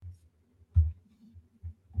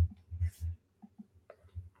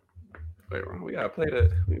Wait, Ron, we gotta play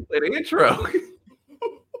the intro.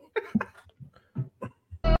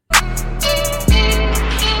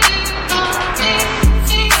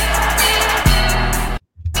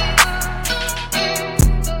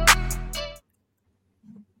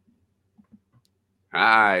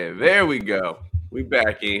 Hi, there we go. We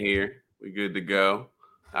back in here. We good to go.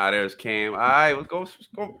 There's Cam. All right,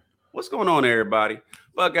 what's going on, everybody?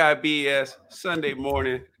 Buckeye BS Sunday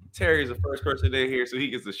morning. Terry's the first person in here, so he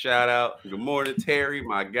gets a shout out. Good morning, Terry,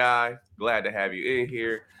 my guy. Glad to have you in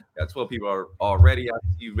here. Got 12 people already. I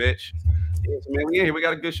see you, Mitch. Yes, man, we in here. We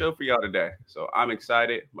got a good show for y'all today. So I'm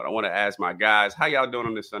excited, but I want to ask my guys, how y'all doing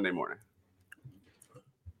on this Sunday morning?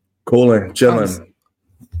 Cooling, chilling.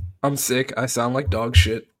 I'm sick. I sound like dog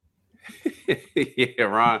shit.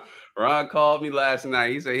 Yeah, Ron called me last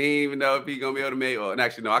night. He said he didn't even know if he's gonna be able to make. Well, and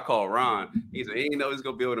actually, no, I called Ron. He said he didn't know he's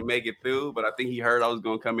gonna be able to make it through, but I think he heard I was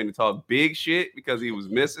gonna come in and talk big shit because he was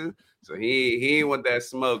missing. So he didn't want that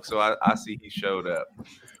smoke. So I see he showed up.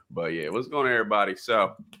 But yeah, what's going on, everybody?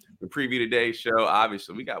 So the preview today's show.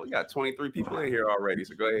 Obviously, we got 23 people in here already.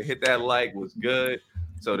 So go ahead, hit that like. What's good?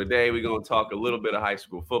 So today we're going to talk a little bit of high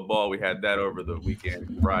school football. We had that over the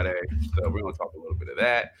weekend, Friday. So we're going to talk a little bit of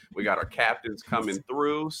that. We got our captains coming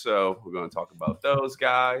through. So we're going to talk about those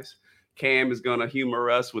guys. Cam is going to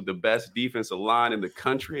humor us with the best defensive line in the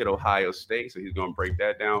country at Ohio State. So he's going to break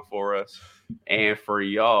that down for us. And for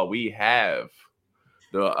y'all, we have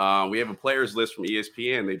a players list from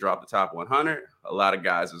ESPN. They dropped the top 100. A lot of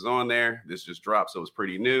guys is on there. This just dropped, so it's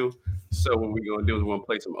pretty new. So what we're going to do is we're going to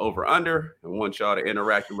play some over-under and want y'all to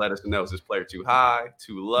interact and let us know, is this player too high,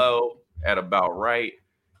 too low, at about right?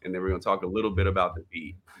 And then we're going to talk a little bit about the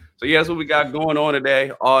beat. So yeah, that's what we got going on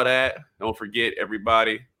today. All that. Don't forget,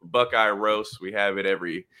 everybody, Buckeye Roast. We have it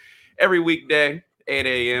every weekday, 8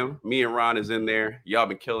 a.m. Me and Ron is in there. Y'all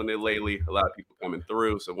been killing it lately. A lot of people coming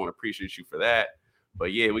through, so I want to appreciate you for that.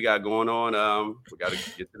 But yeah, we got going on. We got to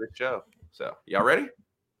get to the show. So y'all ready?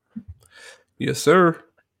 Yes, sir.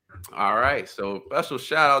 All right. So special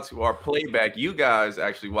shout out to our playback. You guys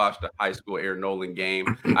actually watched the high school Air Nolan game.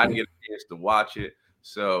 I didn't get a chance to watch it.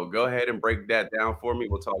 So go ahead and break that down for me.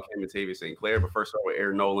 We'll talk him and Tavia St. Clair. But first start with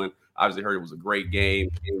Air Nolan. Obviously heard it was a great game.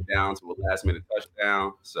 Came down to a last minute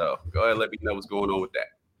touchdown. So go ahead and let me know what's going on with that.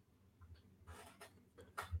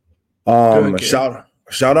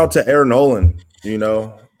 Shout out to Air Nolan, in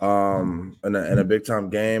a big time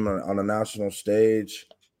game on a national stage.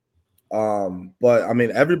 But I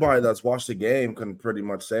mean, everybody that's watched the game can pretty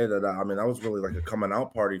much say that. I mean, that was really like a coming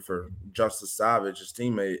out party for Justice Savage, his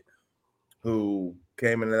teammate, who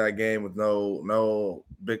came into that game with no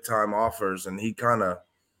big time offers, and he kind of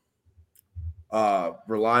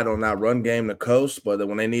relied on that run game to coast. But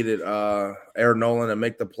when they needed Air Nolan to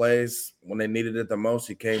make the plays when they needed it the most,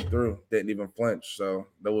 he came through, didn't even flinch. So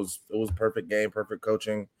it was perfect game, perfect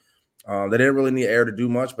coaching. They didn't really need Air to do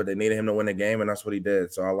much, but they needed him to win the game, and that's what he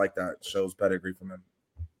did. So I like that. Shows pedigree from him.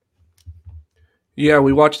 Yeah,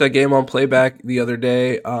 we watched that game on playback the other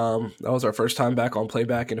day. That was our first time back on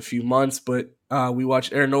playback in a few months, but we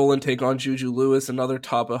watched Air Nolan take on Juju Lewis, another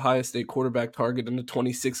top Ohio State quarterback target in the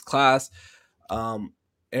 26th class.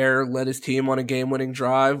 Air led his team on a game-winning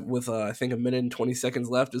drive with, I think, 1 minute and 20 seconds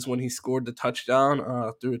left is when he scored the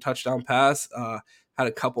touchdown, threw a touchdown pass. Had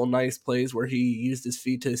a couple nice plays where he used his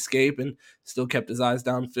feet to escape and still kept his eyes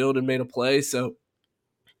downfield and made a play. So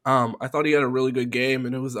I thought he had a really good game,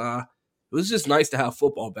 and it was just nice to have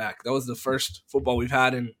football back. That was the first football we've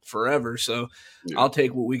had in forever. So yeah. I'll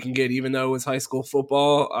take what we can get, even though it was high school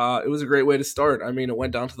football. It was a great way to start. I mean, it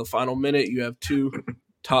went down to the final minute. You have 2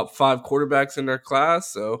 top 5 quarterbacks in their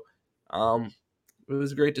class. So it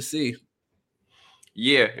was great to see.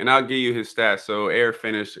 Yeah, and I'll give you his stats. So Air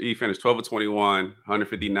finished 12 of 21,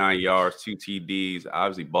 159 yards, 2 TDs,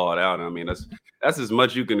 obviously balled out. I mean, that's as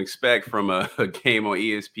much you can expect from a game on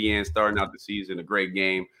ESPN starting out the season, a great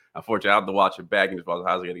game. Unfortunately, I have to watch it back and just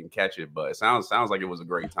I was going to catch it, but it sounds like it was a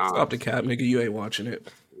great time. Stop the cap, nigga. You ain't watching it.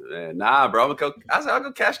 Nah, bro. I'll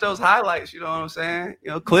go catch those highlights. You know what I'm saying?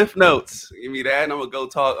 Cliff notes. Give me that, and I'm gonna go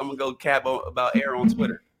talk. I'm gonna go cap about Air on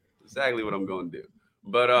Twitter. Exactly what I'm gonna do.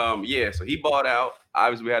 But yeah. So he bought out.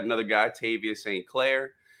 Obviously, we had another guy, Tavia St.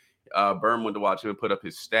 Clair. Berm went to watch him and put up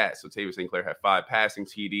his stats. So Tavia St. Clair had 5 passing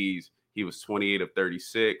TDs. He was 28 of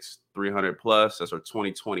 36, 300 plus. That's our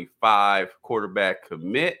 2025 quarterback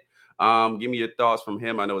commit. Give me your thoughts from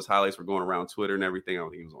him. I know his highlights were going around Twitter and everything. I don't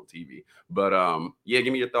think he was on TV. But yeah,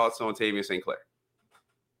 give me your thoughts on Tavia St. Clair.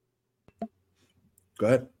 Go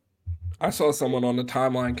ahead. I saw someone on the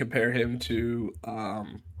timeline compare him to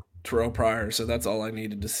Terrell Pryor, so that's all I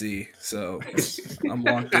needed to see. So I'm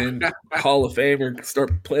locked in. Hall of Famer,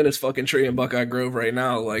 start planting his fucking tree in Buckeye Grove right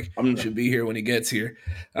now. Like, should be here when he gets here.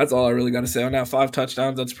 That's all I really got to say on that. 5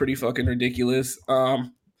 touchdowns, that's pretty fucking ridiculous.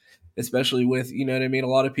 Especially with, you know what I mean? A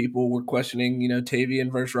lot of people were questioning, you know, Tavian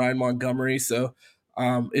versus Ryan Montgomery. So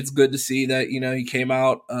it's good to see that, you know, he came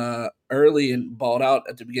out early and balled out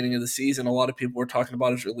at the beginning of the season. A lot of people were talking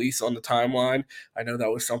about his release on the timeline. I know that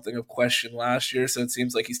was something of question last year, so it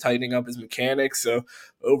seems like he's tightening up his mechanics. So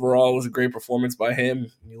overall, it was a great performance by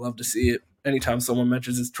him. You love to see it. Anytime someone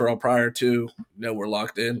mentions it's Terrell Pryor too, you know we're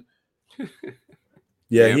locked in.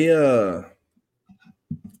 Yeah,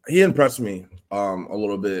 he impressed me a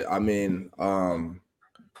little bit. I mean,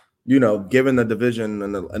 you know, given the division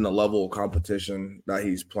and the level of competition that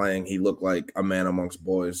he's playing, he looked like a man amongst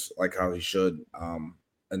boys, like how he should.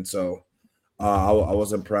 And so I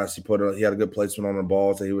was impressed. He had a good placement on the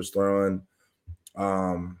balls that he was throwing.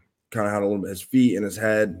 Kind of had a little bit his feet and his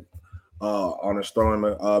head on his throwing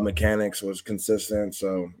mechanics was consistent.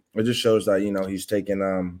 So it just shows that, you know, he's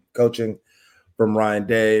taking coaching from Ryan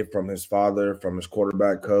Day, from his father, from his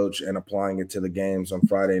quarterback coach, and applying it to the games on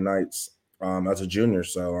Friday nights as a junior.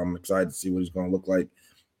 So I'm excited to see what he's going to look like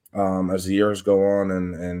as the years go on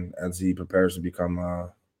and as he prepares to become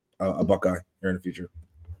a Buckeye here in the future.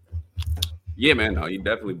 Yeah, man, no, he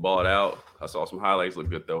definitely balled out. I saw some highlights, look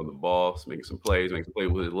good throwing the ball, making some plays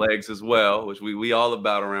with his legs as well, which we all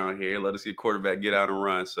about around here. Let us see a quarterback get out and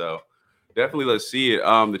run. So definitely let's see it.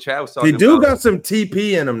 The chat was talking about got some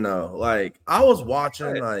TP in him though. Like I was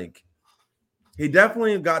watching, like he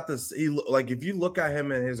definitely got this. Like if you look at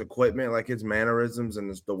him and his equipment, like his mannerisms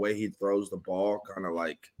and the way he throws the ball, kind of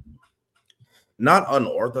like not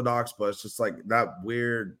unorthodox, but it's just like that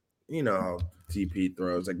weird, you know, how TP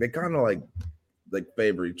throws. Like they kind of like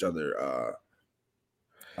favor each other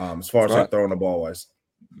as far as like throwing the ball wise.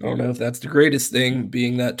 I don't know if that's the greatest thing,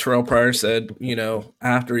 being that Terrell Pryor said, you know,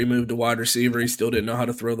 after he moved to wide receiver, he still didn't know how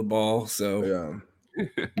to throw the ball. So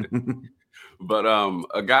yeah. But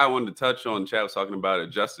a guy I wanted to touch on, chat was talking about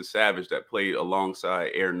it, Justice Savage, that played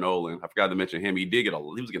alongside Aaron Nolan. I forgot to mention him. He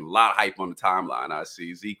was getting a lot of hype on the timeline. I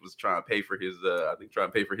see Zeke was trying to pay for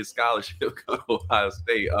his scholarship at Ohio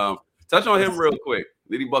State. Touch on him real quick.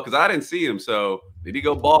 Did he ball? Because I didn't see him. So did he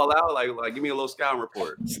go ball out? Like give me a little scouting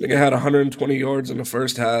report. This nigga had 120 yards in the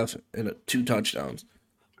first half and 2 touchdowns.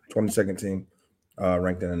 22nd team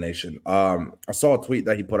ranked in the nation. I saw a tweet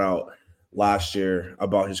that he put out last year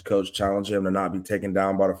about his coach challenging him to not be taken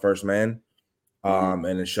down by the first man.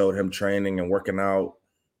 And it showed him training and working out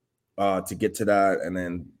to get to that. And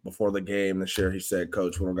then before the game this year, he said,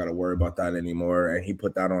 "Coach, we don't got to worry about that anymore." And he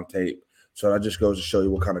put that on tape. So that just goes to show you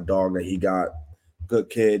what kind of dog that he got. Good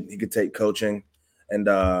kid. He could take coaching. And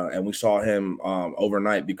we saw him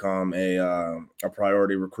overnight become a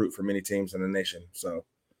priority recruit for many teams in the nation. So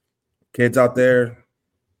kids out there,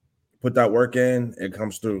 put that work in, it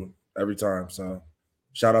comes through every time. So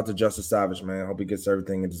shout out to Justice Savage, man. Hope he gets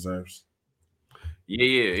everything he deserves.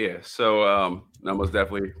 Yeah. So I most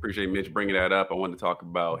definitely appreciate Mitch bringing that up. I wanted to talk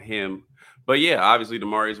about him. But yeah, obviously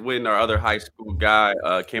Demarius Whitten, our other high school guy,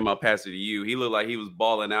 came out past it to you. He looked like he was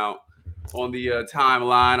balling out on the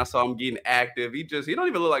timeline. I saw him getting active. He don't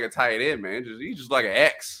even look like a tight end, man. He's just like an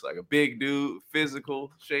X, like a big dude,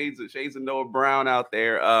 physical, shades of Noah Brown out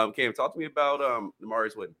there. Cam, talk to me about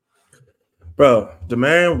Demarius Whitten. Bro,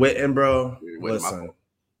 Demarius Whitten, bro. Listen.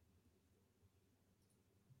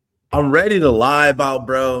 I'm ready to lie about,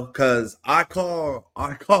 bro, because I call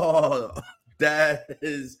my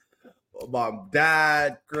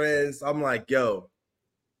dad, Chris. I'm like, yo,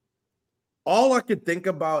 all I could think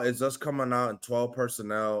about is us coming out in 12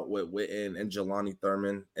 personnel with Whitten and Jelani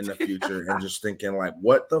Thurman in the future and just thinking, like,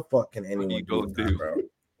 what the fuck can anyone do with that, bro?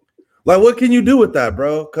 Like, what can you do with that,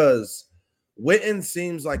 bro? Because Whitten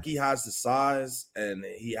seems like he has the size and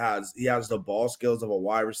he has the ball skills of a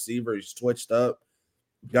wide receiver. He's twitched up.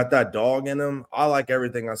 Got that dog in him. I like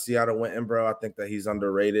everything I see out of Whitten, bro. I think that he's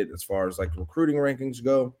underrated as far as like recruiting rankings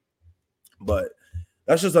go. But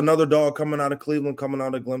that's just another dog coming out of Cleveland, coming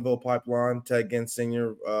out of Glenville Pipeline. Ted Ginn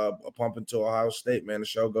Sr. Pumping to Ohio State, man. The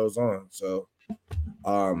show goes on. So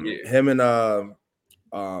him and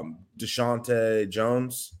Deshaunte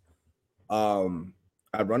Jones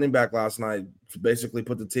at running back last night basically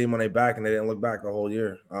put the team on their back and they didn't look back the whole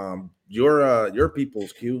year. Your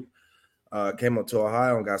people's Q. Came up to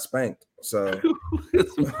Ohio and got spanked So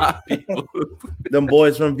it's my people. Them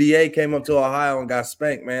boys from VA came up to Ohio and got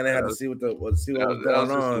spanked, man. They had to see what was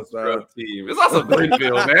going on. So. Team. It's also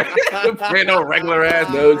Glenville, man. Playing no regular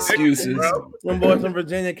ass. No excuses. Bro. Them boys from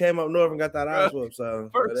Virginia came up north and got that ass whoop. So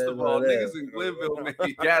first of all, niggas in Glenville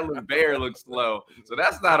made Gatlin Bear look slow. So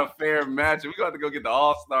that's not a fair match. We got to go get the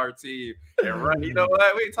all-star team and run. You know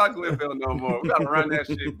what? We ain't talking Glenville no more. We got to run that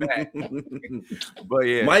shit back. But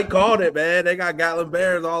yeah, Mike called it, man. They got Gatlin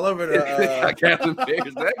Bears all over the. They got Gatlin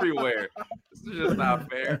Bears everywhere. This is just not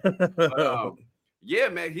fair. But, yeah,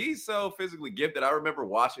 man, he's so physically gifted. I remember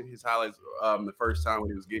watching his highlights the first time when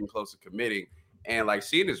he was getting close to committing, and like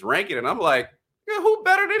seeing his ranking, and I'm like, yeah, who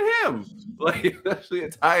better than him? Like, actually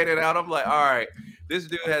tying it out, I'm like, all right, this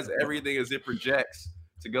dude has everything as it projects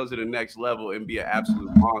to go to the next level and be an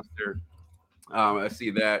absolute monster. I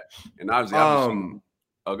see that, and obviously,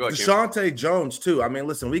 go ahead, Deshaunte Jones too. I mean,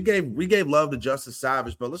 listen, we gave love to Justice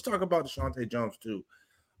Savage, but let's talk about Deshaunte Jones too.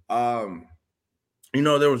 You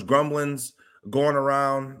know, there was grumblings going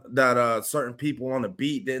around that certain people on the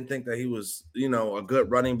beat didn't think that he was, you know, a good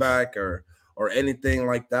running back or anything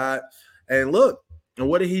like that. And look, and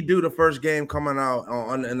what did he do the first game coming out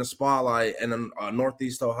in the spotlight in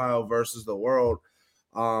Northeast Ohio versus the World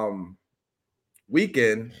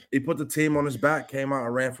weekend? He put the team on his back, came out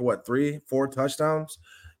and ran for 3-4 touchdowns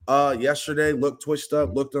yesterday. Looked twitched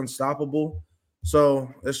up, looked unstoppable.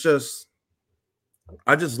 So it's just,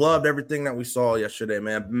 I just loved everything that we saw yesterday,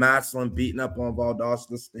 man. Maslin beating up on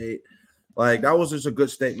Valdosta State. Like, that was just a good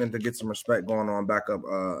statement to get some respect going on back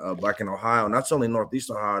in Ohio. And that's only Northeast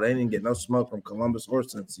Ohio. They didn't get no smoke from Columbus or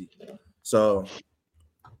Cincy. So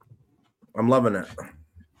I'm loving it.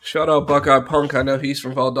 Shout out Buckeye Punk. I know he's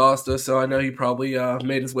from Valdosta, so I know he probably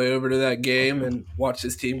made his way over to that game and watched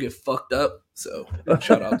his team get fucked up. So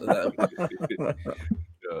shout out to them.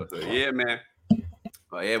 Yeah, man.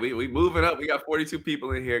 Yeah, we moving up. We got 42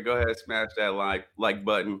 people in here. Go ahead and smash that like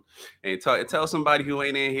button and tell somebody who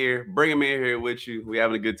ain't in here. Bring them in here with you. We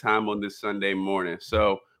having a good time on this Sunday morning.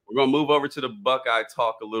 So we're gonna move over to the Buckeye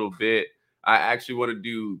talk a little bit. I actually want to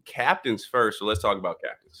do captains first, so let's talk about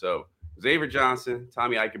captains. So Xavier Johnson,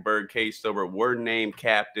 Tommy Eichenberg, Cade Stover were named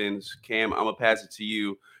captains. Cam, I'm gonna pass it to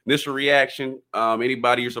you. Initial reaction.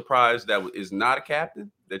 Anybody you're surprised that is not a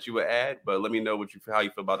captain that you would add? But let me know how you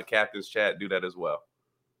feel about the captains chat. Do that as well.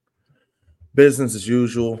 Business as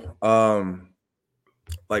usual.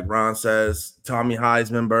 Like Ron says, Tommy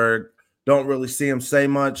Heismanberg, don't really see him say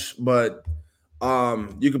much, but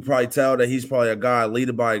you can probably tell that he's probably a guy,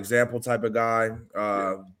 leader by example type of guy,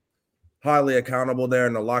 highly accountable there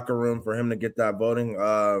in the locker room for him to get that voting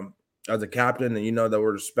as a captain. And you know that where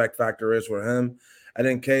the respect factor is for him. And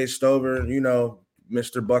then Cade Stover, you know,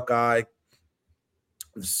 Mr. Buckeye,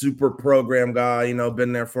 super program guy, you know,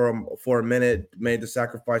 been there for a minute, made the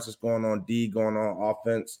sacrifices going on D, going on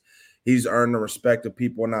offense. He's earned the respect of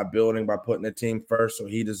people in that building by putting the team first, so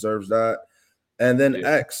he deserves that. And then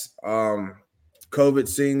X, COVID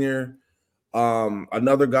senior,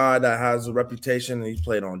 another guy that has a reputation. He's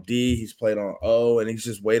played on D, he's played on O, and he's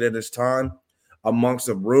just waited his time amongst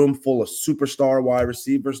a room full of superstar wide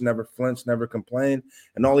receivers, never flinched, never complained.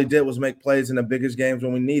 And all he did was make plays in the biggest games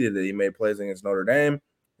when we needed it. He made plays against Notre Dame.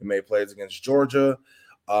 He made plays against Georgia.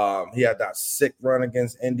 He had that sick run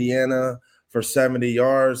against Indiana for 70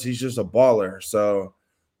 yards. He's just a baller. So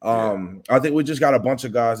I think we just got a bunch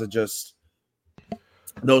of guys that just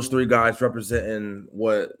those three guys representing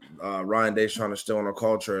what Ryan Day's trying to instill in our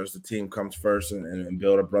culture as the team comes first and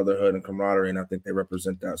build a brotherhood and camaraderie. And I think they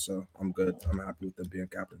represent that. So I'm good. I'm happy with them being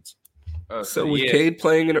captains. So with Cade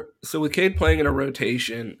playing in a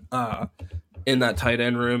rotation in that tight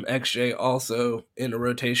end room, XJ also in a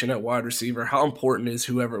rotation at wide receiver, how important is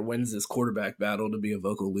whoever wins this quarterback battle to be a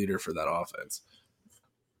vocal leader for that offense?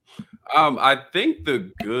 I think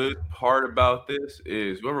the good part about this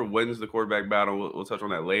is whoever wins the quarterback battle, we'll touch on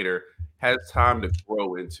that later, has time to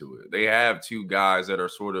grow into it. They have two guys that are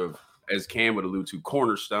sort of, as Cam would allude to,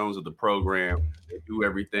 cornerstones of the program. They do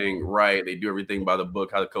everything right. They do everything by the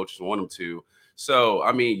book, how the coaches want them to. So,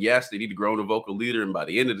 I mean, yes, they need to grow into a vocal leader. And by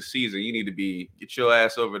the end of the season, you need to get your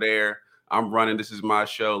ass over there. I'm running. This is my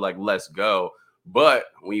show. Like, let's go. But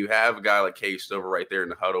when you have a guy like Cade Stover right there in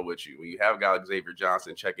the huddle with you, when you have a guy like Xavier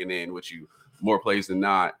Johnson checking in with you more plays than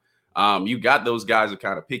not, you got those guys that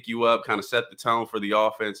kind of pick you up, kind of set the tone for the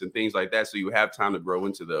offense and things like that. So you have time to grow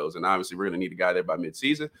into those. And obviously we're going to need a guy there by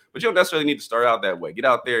midseason, but you don't necessarily need to start out that way. Get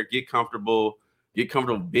out there, get comfortable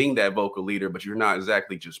being that vocal leader, but you're not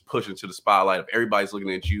exactly just pushing to the spotlight of everybody's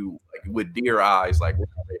looking at you like with deer eyes, like we're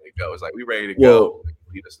ready to go. It's like, we ready to go.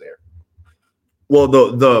 Lead us there. Well,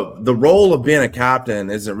 the role of being a captain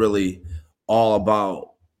isn't really all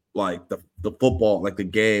about like the football, like the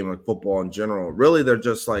game, like football in general. Really, they're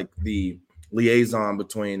just like the liaison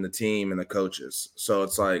between the team and the coaches. So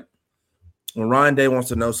it's like when Ryan Day wants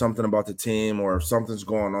to know something about the team or if something's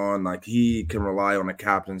going on, like he can rely on the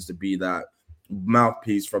captains to be that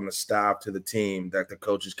mouthpiece from the staff to the team that the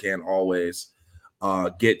coaches can't always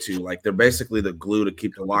get to. Like they're basically the glue to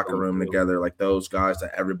keep the locker room together, like those guys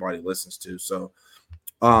that everybody listens to. So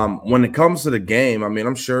when it comes to the game, I mean,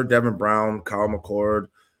 I'm sure Devin Brown, Kyle McCord,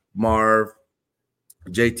 Marv,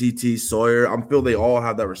 JTT, Sawyer, I feel they all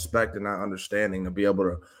have that respect and that understanding to be able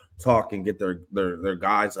to talk and get their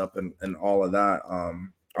guys up and all of that.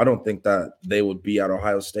 I don't think that they would be at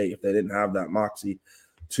Ohio State if they didn't have that moxie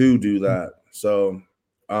to do that. So,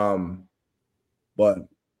 but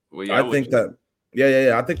I think that,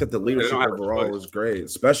 I think that the leadership overall is great,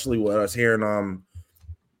 especially with us hearing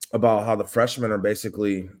about how the freshmen are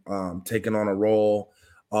basically taking on a role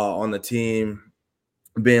on the team,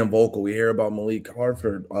 being vocal. We hear about Malik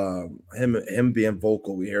Hartford, him being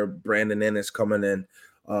vocal. We hear Brandon Ennis coming in,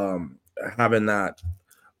 having that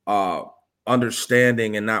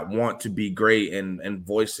understanding and not want to be great and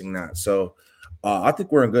voicing that. So I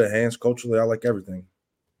think we're in good hands culturally. I like everything.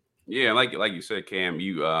 Yeah, like you said, Cam,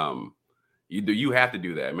 you have to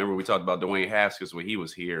do that. Remember we talked about Dwayne Haskins when he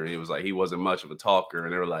was here. It was like he wasn't much of a talker,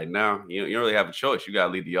 and they were like, "No, you don't really have a choice. You got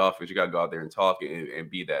to lead the offense. You got to go out there and talk and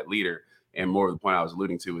be that leader." And more of the point I was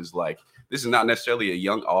alluding to is like this is not necessarily a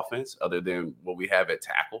young offense, other than what we have at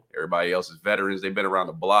tackle. Everybody else is veterans. They've been around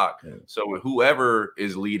the block. Yeah. So when whoever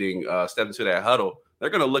is leading steps into that huddle, they're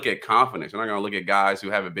going to look at confidence. They're not going to look at guys who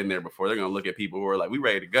haven't been there before. They're going to look at people who are like, "We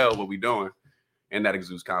ready to go? What we doing?" And that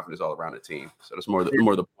exudes confidence all around the team. So that's more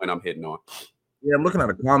the point I'm hitting on. Yeah, I'm looking at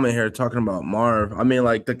a comment here talking about Marv. I mean,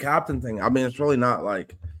 like the captain thing. I mean, it's really not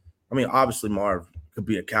like. I mean, obviously Marv could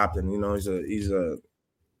be a captain. You know, he's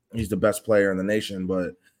the best player in the nation.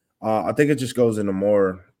 But I think it just goes into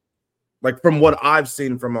more, like from what I've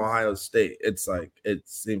seen from Ohio State, it's like it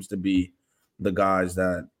seems to be the guys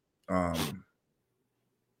that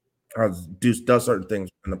does certain things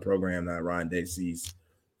in the program that Ryan Day sees.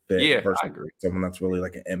 Yeah, I agree. Someone that's really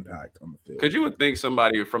like an impact on the field. Because you would think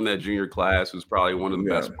somebody from that junior class who's probably one of the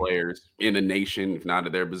best players in the nation, if not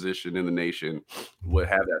at their position in the nation, would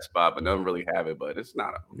have that spot, but doesn't really have it. But it's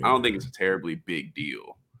not. I don't think it's a terribly big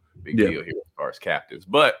deal. Deal here as far as captains.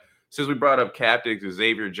 But since we brought up captains,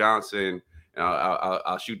 Xavier Johnson,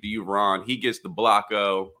 I'll shoot to you, Ron. He gets the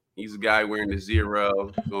block-o. He's a guy wearing the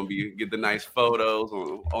 0. Going to get the nice photos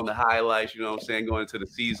on the highlights, you know what I'm saying, going into the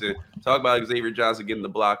season. Talk about Xavier Johnson getting the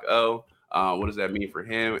block-o. What does that mean for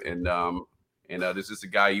him? And this is the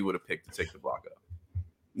guy you would have picked to take the block-o.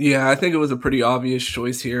 Yeah, I think it was a pretty obvious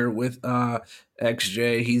choice here with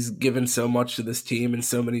XJ. He's given so much to this team in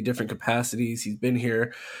so many different capacities. He's been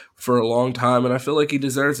here for a long time, and I feel like he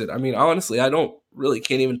deserves it. I mean, honestly,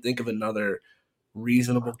 can't even think of another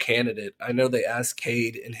reasonable candidate. I know they asked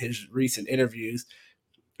Cade in his recent interviews,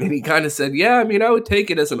 and he kind of said, yeah, I mean, I would take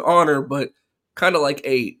it as an honor, but kind of like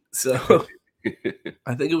 8. So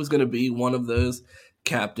I think it was going to be one of those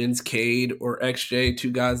captains, Cade or XJ,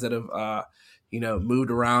 2 guys that have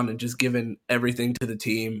moved around and just given everything to the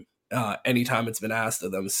team anytime it's been asked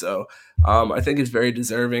of them. So I think it's very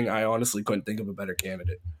deserving. I honestly couldn't think of a better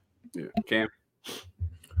candidate. Yeah. Cam?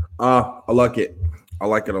 I like it. I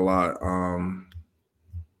like it a lot.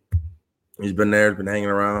 He's been there, been hanging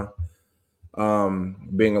around,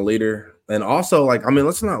 being a leader. And also, like, I mean,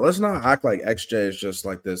 let's not act like XJ is just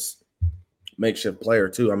like this makeshift player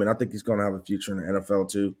too. I mean, I think he's going to have a future in the NFL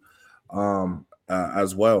too,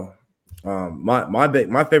 as well.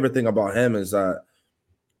 My favorite thing about him is that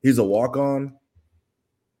he's a walk-on,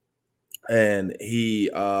 and he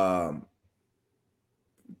has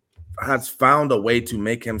found a way to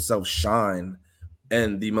make himself shine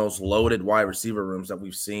in the most loaded wide receiver rooms that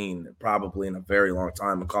we've seen probably in a very long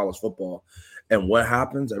time in college football. And what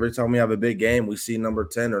happens every time we have a big game, we see number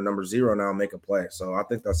 10 or number 0 now make a play. So I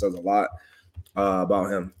think that says a lot about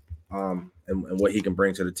him and what he can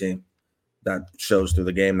bring to the team. That shows through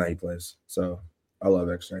the game that he plays. So I love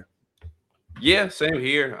XJ. Yeah, same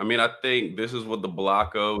here. I mean, I think this is what the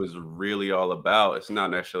block-o is really all about. It's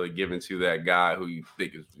not necessarily given to that guy who you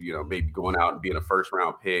think is, maybe going out and being a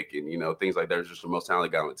first-round pick and, things like that. Is just the most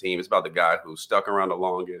talented guy on the team. It's about the guy who's stuck around the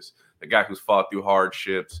longest, the guy who's fought through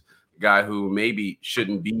hardships, the guy who maybe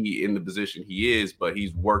shouldn't be in the position he is, but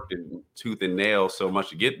he's worked in tooth and nail so much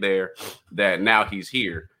to get there that now he's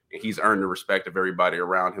here. And he's earned the respect of everybody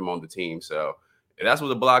around him on the team. So that's what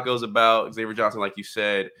the block-o is about. Xavier Johnson, like you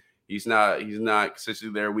said, he's not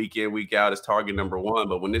consistently there week in, week out as target number 1.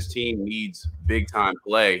 But when this team needs big-time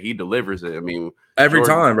play, he delivers it. I mean, every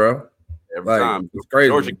time, bro. Every time. It's crazy.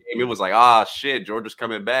 Georgia game, it was like, shit, Georgia's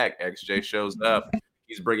coming back. XJ shows up.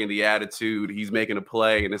 He's bringing the attitude. He's making a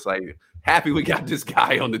play. And it's like, happy we got this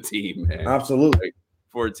guy on the team, man. Absolutely. Like,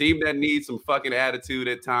 for a team that needs some fucking attitude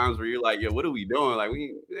at times where you're like, yo, what are we doing? Like,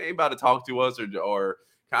 we ain't about to talk to us or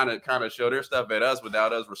kind of show their stuff at us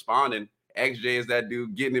without us responding. XJ is that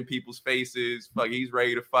dude getting in people's faces. Fuck, he's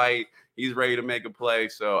ready to fight. He's ready to make a play.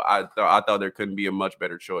 So I thought there couldn't be a much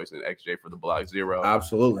better choice than XJ for the block 0.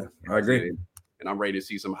 Absolutely. I agree. And I'm ready to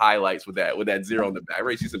see some highlights with that 0 on the back. I'm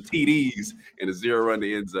ready to see some TDs and a 0 run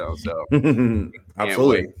the end zone. So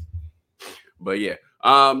absolutely. Wait. But yeah.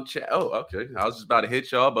 Okay. I was just about to hit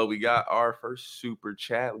y'all, but we got our first super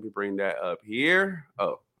chat. Let me bring that up here.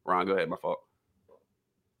 Oh, Ron, go ahead. My fault.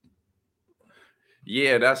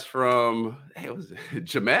 Yeah, that's from was it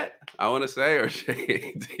Jamet, I want to say, or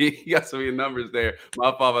you got some of your numbers there.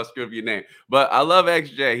 My fault, I screwed up your name. But I love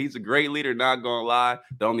XJ. He's a great leader, not gonna lie.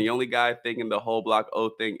 The only guy thinking the whole block O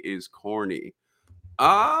thing is corny.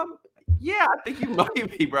 Yeah, I think you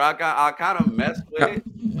might be, bro. I kind of messed with it.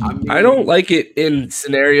 I don't like it in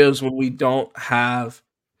scenarios when we don't have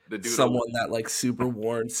someone that like super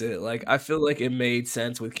warrants it. Like I feel like it made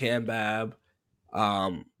sense with Cam Bab.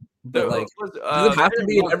 But like, does it have to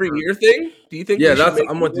be an every year thing? Do you think? Yeah,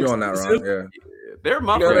 I'm with you on that, Ron. Yeah, they're you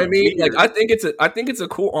know what I mean. Like, I think it's a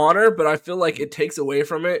cool honor, but I feel like it takes away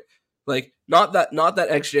from it. Like, not that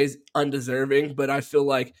XJ's undeserving, but I feel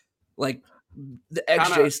like the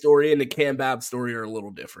XJ story and the Cam Bab story are a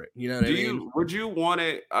little different. You know what I mean? Would you want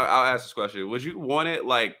it? I'll ask this question. Would you want it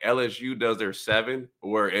like LSU does their 7,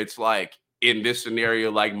 where it's like, in this scenario,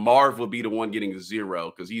 like Marv would be the one getting 0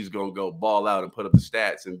 because he's going to go ball out and put up the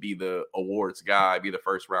stats and be the awards guy, be the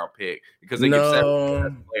first round pick because they give 7 to the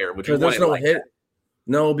best player. Would you want it like that?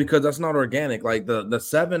 No, because that's not organic. Like the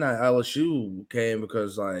 7 at LSU came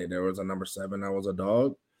because like there was a number 7 that was a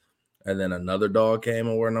dog, and then another dog came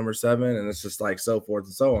and wore number 7, and it's just like so forth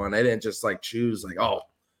and so on. They didn't just like choose like, oh,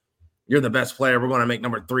 you're the best player, we're going to make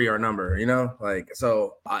number 3 our number, you know? Like,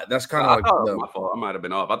 so that's kind of like my fault. I might have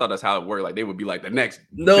been off. I thought that's how it worked. Like they would be like the next.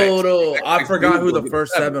 No. I forgot who the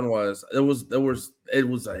first 7 was. It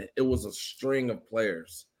was a string of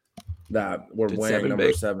players that were wearing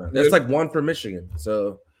number 7. It's like one for Michigan.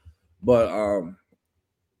 So, but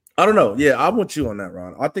I don't know. Yeah, I'm with you on that,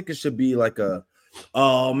 Ron. I think it should be like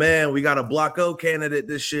oh man, we got a Block O candidate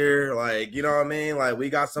this year. Like, you know what I mean? Like, we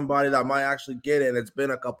got somebody that might actually get it. And it's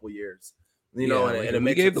been a couple years, you know. And it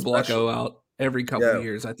makes the Block O out every couple of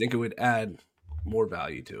years. I think it would add more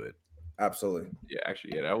value to it. Absolutely. Yeah,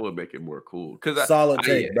 actually, that would make it more cool. Because solid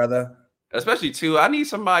take, brother. Especially too, I need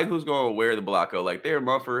somebody who's gonna wear the Block O. Like Darren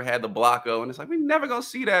Mumford had the Block O, and it's like we're never gonna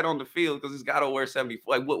see that on the field because he's got to wear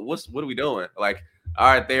 74. Like, what are we doing? Like, all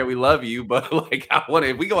right, there, we love you, but like, I want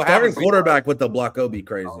if we gonna have a quarterback with the Block O be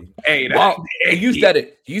crazy. You said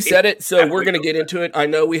it. You said it. So we're gonna get into it. I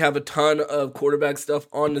know we have a ton of quarterback stuff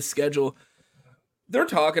on the schedule. They're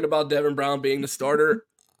talking about Devin Brown being the starter.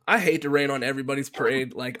 I hate to rain on everybody's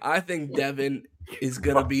parade. Like, I think Devin is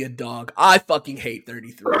gonna be a dog. I fucking hate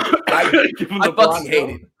 33. I fucking hate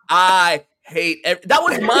it. I hate that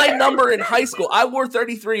was my number in high school. I wore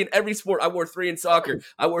 33 in every sport. I wore 3 in soccer.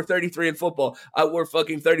 I wore 33 in football. I wore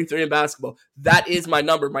fucking 33 in basketball. That is my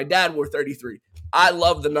number. My dad wore 33. I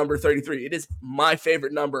love the number 33. It is my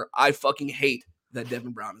favorite number. I fucking hate that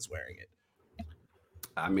Devin Brown is wearing it.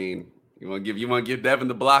 I mean, you want to give Devin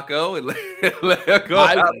the Block O and let go.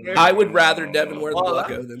 I would rather Devin wear the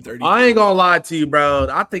Block O than 33. I ain't gonna lie to you, bro.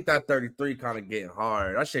 I think that 33 kind of getting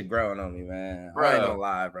hard. That shit growing on me, man. Bro, I ain't gonna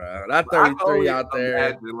lie, bro. That 33 out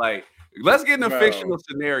there. Like, let's get in a fictional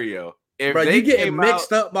scenario. If bro, you getting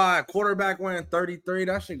mixed up by a quarterback wearing 33,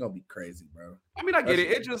 that shit gonna be crazy, bro. I mean, I get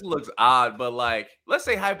it. It just looks odd, but like, let's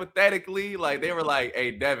say hypothetically, like they were like,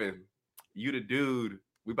 "Hey, Devin, you the dude.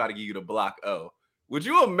 We about to give you the Block O." Would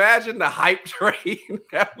you imagine the hype train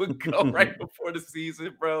that would go right before the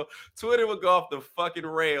season, bro? Twitter would go off the fucking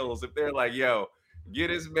rails if they're like, "Yo, get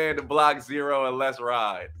this man to Block 0 and let's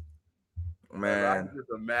ride." Man, I can just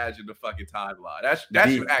imagine the fucking timeline. That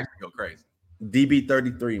should actually go crazy. DB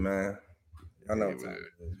 33, man. I know,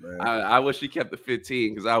 man. I wish he kept the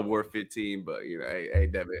 15 because I wore 15, but you know, hey,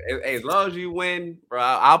 Devin, hey, as long as you win, bro,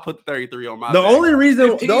 I'll put the 33 on my. The only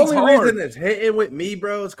reason it's hitting with me,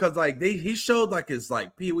 bro, is because like he showed like his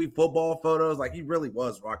like Pee Wee football photos, like he really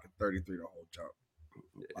was rocking 33 the whole jump.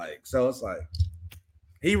 Like, so it's like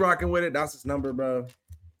he rocking with it. That's his number, bro.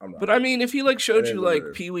 But I mean, if he like showed you like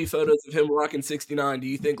Pee Wee photos of him rocking 69, do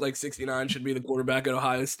you think like 69 should be the quarterback at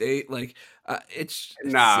Ohio State? Like, it's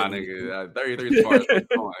nah, nigga. 33 is far.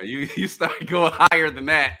 Come on, you start going higher than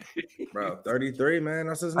that, bro. 33, man.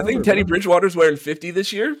 That's his number. I think Teddy Bridgewater's wearing 50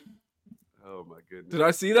 this year. goodness. Did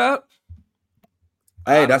I see that?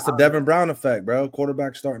 Hey, that's the Devin Brown effect, bro.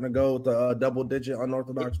 Quarterback starting to go with the double-digit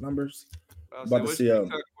unorthodox numbers. About to see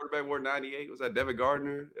quarterback wore 98. Was that Devin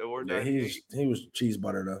Gardner? Yeah, he was cheese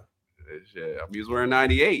butter though. Yeah, I mean, he was wearing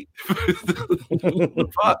 98.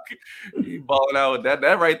 Fuck, you balling out with that.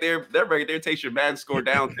 That right there takes your Madden score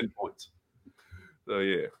down 10 points. So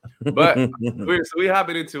yeah, but we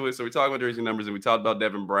hopping into it. So we talked about jersey numbers and we talked about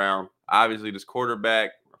Devin Brown. Obviously, this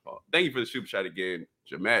quarterback. Thank you for the super chat again,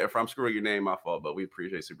 Jamal. If I'm screwing your name, my fault, but we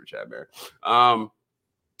appreciate super chat, man.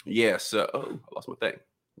 Yeah. So I lost my thing.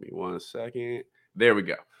 Give me 1 second. There we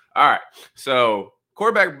go. All right. So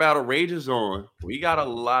quarterback battle rages on. We got a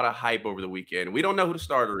lot of hype over the weekend. We don't know who the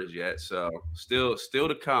starter is yet, so still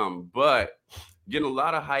to come. But getting a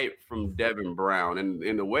lot of hype from Devin Brown.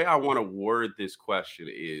 And the way I want to word this question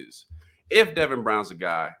is, if Devin Brown's the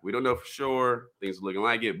guy, we don't know for sure. Things are looking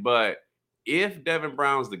like it. But if Devin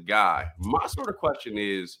Brown's the guy, my sort of question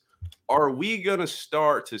is, are we going to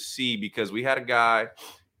start to see, because we had a guy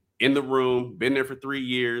in the room, been there for 3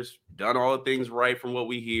 years, done all the things right from what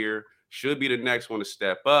we hear, should be the next one to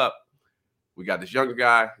step up. We got this younger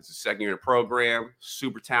guy. It's a second year in the program,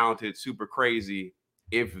 super talented, super crazy.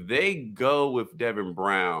 If they go with Devin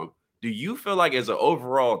Brown, do you feel like as an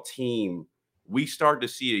overall team, we start to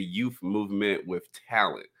see a youth movement with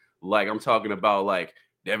talent? Like I'm talking about like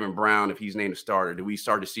Devin Brown, if he's named a starter, do we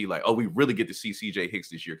start to see like, oh, we really get to see CJ Hicks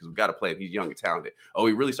this year because we've got to play him. He's young and talented. Oh,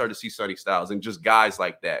 we really start to see Sonny Styles and just guys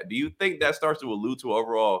like that. Do you think that starts to allude to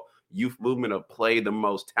overall youth movement of play the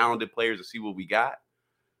most talented players to see what we got?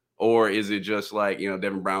 Or is it just like,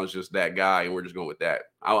 Devin Brown's just that guy and we're just going with that?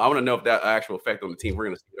 I want to know if that actual effect on the team, we're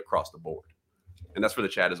going to see it across the board. And that's for the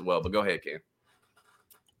chat as well. But go ahead, Cam.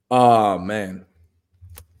 Oh, man.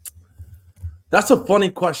 That's a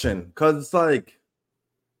funny question because it's like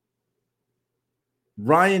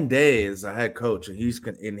Ryan Day is a head coach and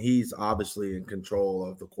he's obviously in control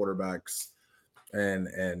of the quarterbacks and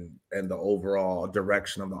the overall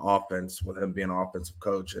direction of the offense with him being an offensive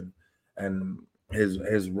coach and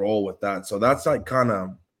his role with that. So that's like kind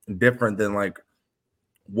of different than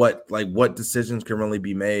what decisions can really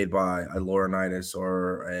be made by a Laurinaitis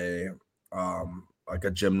or a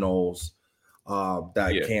Jim Knowles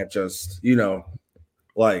can't just,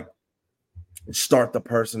 start the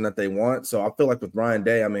person that they want. So I feel like with Ryan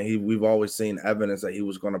Day, I mean, we've always seen evidence that he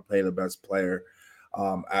was going to play the best player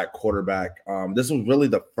at quarterback. This was really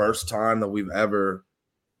the first time that we've ever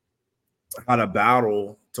had a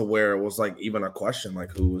battle to where it was like even a question like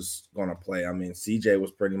who was going to play. I mean, CJ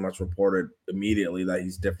was pretty much reported immediately that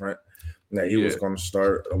he's different, that he was going to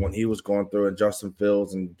start when he was going through it. Justin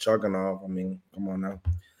Fields and chugging off. I mean, come on now.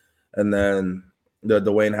 And then the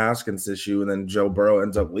Dwayne Haskins issue, and then Joe Burrow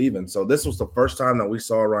ends up leaving. So this was the first time that we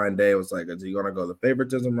saw Ryan Day. It was like, is he going to go the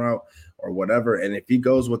favoritism route or whatever? And if he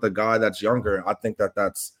goes with a guy that's younger, I think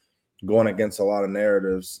that's going against a lot of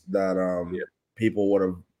narratives that people would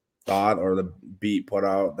have thought, or the beat put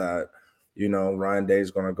out that, Ryan Day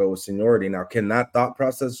is going to go with seniority. Now, can that thought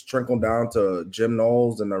process trickle down to Jim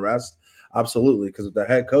Knowles and the rest? Absolutely. Because if the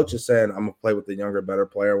head coach is saying, I'm going to play with the younger, better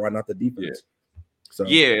player, why not the defense? Yeah. So.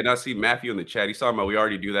 Yeah, and I see Matthew in the chat. He's talking about we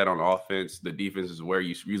already do that on offense. The defense is where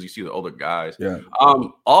you usually see the older guys. Yeah.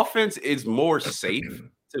 Offense is more safe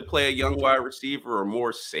to play a young wide receiver or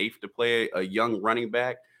more safe to play a young running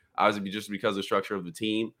back, obviously just because of the structure of the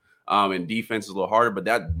team. And defense is a little harder, but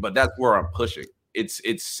that's where I'm pushing.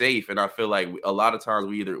 It's safe, and I feel like a lot of times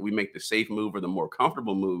we make the safe move or the more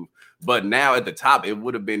comfortable move. But now at the top, it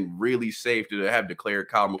would have been really safe to have declared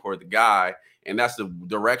Kyle McCord the guy. And that's the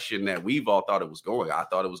direction that we've all thought it was going. I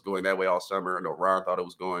thought it was going that way all summer. I know Ron thought it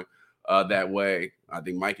was going that way. I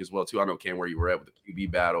think Mike as well, too. I know, Cam, where you were at with the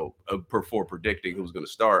QB battle before predicting who was going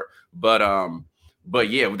to start. But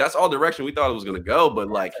yeah, that's all direction we thought it was going to go. But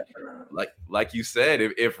like you said,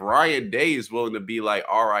 if Ryan Day is willing to be like,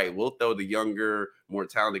 all right, we'll throw the younger, more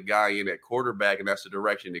talented guy in at quarterback, and that's the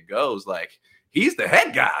direction it goes, like, he's the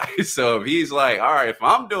head guy. So if he's like, all right, if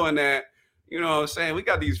I'm doing that, you know what I'm saying? We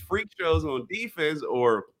got these freak shows on defense,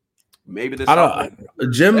 or maybe this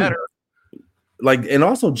Jim better. And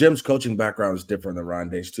also Jim's coaching background is different than Ryan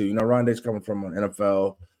Day's too. Ryan Day's coming from an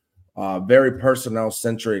NFL, very personnel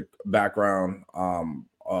centric background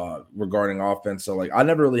regarding offense. So I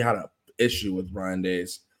never really had an issue with Ryan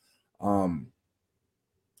Day's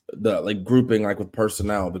grouping with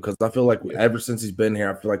personnel, because I feel like ever since he's been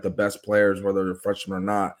here, I feel like the best players, whether they're freshmen or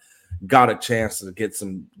not, got a chance to get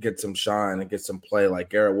some shine and get some play. Like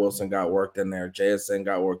Garrett Wilson got worked in there, JSN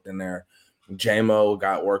got worked in there, JMO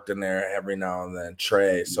got worked in there every now and then,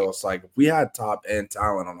 Trey. So it's like if we had top end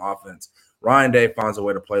talent on offense, Ryan Day finds a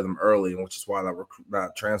way to play them early, which is why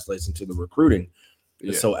that translates into the recruiting.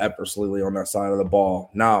 so effortlessly on that side of the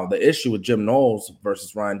ball. Now, the issue with Jim Knowles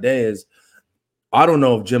versus Ryan Day is I don't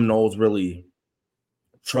know if Jim Knowles really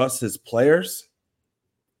trusts his players.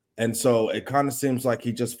 And so it kind of seems like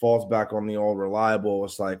he just falls back on the old reliable.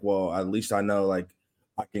 It's like, well, at least I know like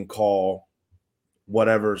I can call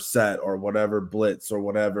whatever set or whatever blitz or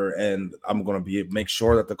whatever, and I'm going to make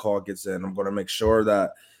sure that the call gets in. I'm going to make sure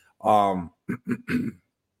that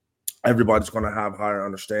everybody's going to have higher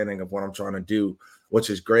understanding of what I'm trying to do, which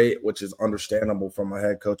is great, which is understandable from a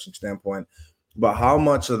head coaching standpoint. But how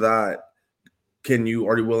much of that are you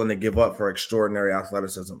willing to give up for extraordinary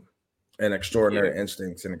athleticism and extraordinary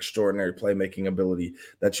instincts and extraordinary playmaking ability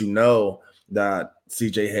that you know that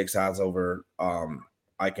CJ Hicks has over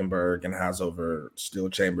Eichenberg and has over Steel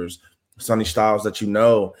Chambers, Sonny Styles that you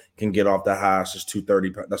know can get off the hash is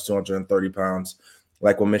 230. That's 230 pounds.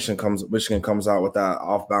 Like when Michigan comes out with that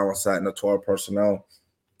off balance set and the 12 personnel,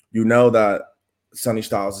 you know that Sonny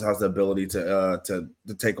Styles has the ability to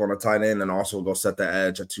take on a tight end and also go set the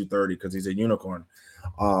edge at 230 because he's a unicorn.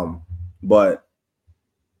 But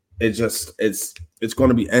it's going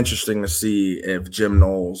to be interesting to see if Jim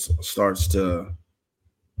Knowles starts to,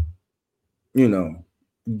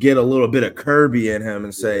 get a little bit of Kirby in him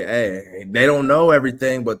and say, hey, they don't know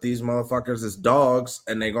everything, but these motherfuckers is dogs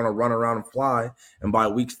and they're going to run around and fly. And by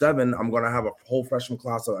week 7, I'm going to have a whole freshman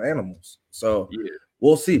class of animals. So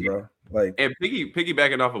we'll see, bro. Like, and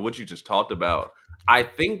piggybacking off of what you just talked about, I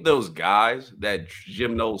think those guys that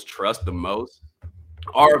Jim Knowles trusts the most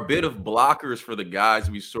are a bit of blockers for the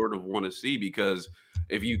guys we sort of want to see, because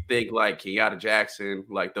if you think like Kenyatta Jackson,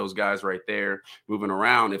 like those guys right there moving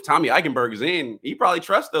around, if Tommy Eichenberg is in, he probably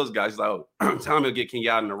trusts those guys. Like, oh, Tommy will get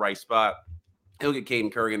Kenyatta in the right spot. He'll get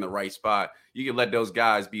Caden Curry in the right spot. You can let those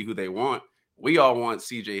guys be who they want. We all want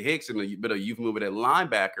CJ Hicks and a bit of youth movement at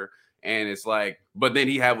linebacker. And it's like, but then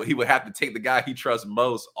he would have to take the guy he trusts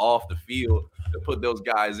most off the field to put those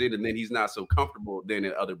guys in, and then he's not so comfortable then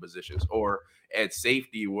in other positions. Or at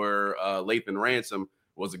safety, where Lathan Ransom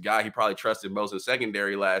was a guy he probably trusted most in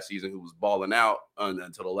secondary last season, who was balling out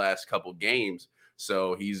until the last couple games.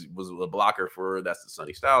 So was a blocker for that's the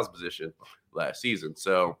Sonny Styles position last season.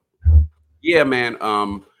 So yeah, man.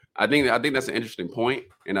 I think that's an interesting point,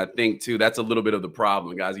 and I think too that's a little bit of the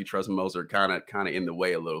problem. Guys he trusts most are kind of in the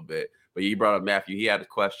way a little bit. But you brought up Matthew. He had a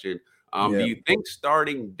question. Do you think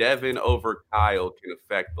starting Devin over Kyle can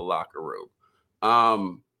affect the locker room?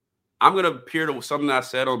 I'm gonna appear to something I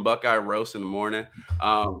said on Buckeye Roast in the morning.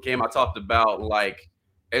 I talked about like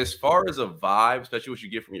as far as a vibe, especially what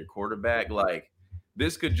you get from your quarterback, like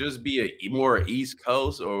this could just be a more East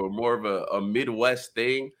Coast or more of a Midwest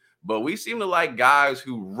thing. But we seem to like guys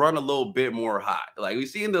who run a little bit more hot. Like we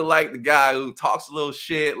seem to like the guy who talks a little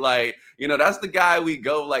shit. Like, that's the guy we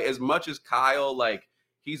go like as much as Kyle, like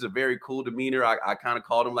he's a very cool demeanor. I kind of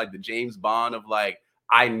called him like the James Bond of like,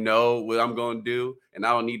 I know what I'm going to do and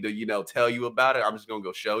I don't need to, tell you about it. I'm just going to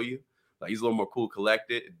go show you. Like he's a little more cool,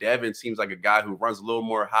 collected. Devin seems like a guy who runs a little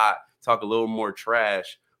more hot, talk a little more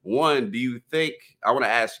trash. One, do you think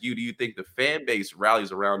the fan base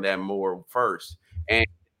rallies around that more first? And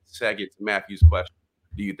second, to Matthew's question,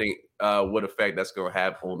 do you think what effect that's going to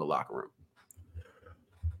have on the locker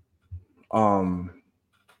room?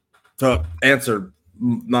 To answer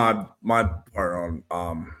my part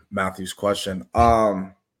on Matthew's question,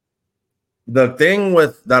 the thing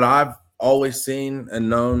that I've always seen and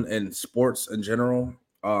known in sports in general,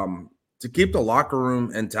 to keep the locker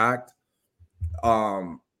room intact,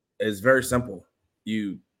 is very simple.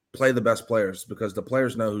 You play the best players because the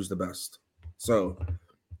players know who's the best. So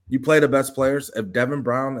you play the best players. If Devin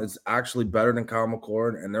Brown is actually better than Kyle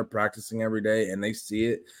McCord and they're practicing every day and they see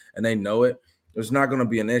it and they know it, there's not going to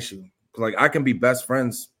be an issue. Like I can be best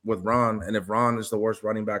friends with Ron, and if Ron is the worst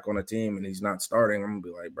running back on the team and he's not starting, I'm gonna be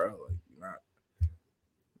like, bro, like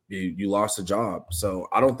you lost a job. So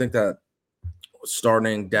I don't think that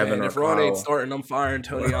starting Devin or if Ron Kyle, ain't starting, I'm firing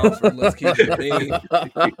Tony Alford. Let's keep it being.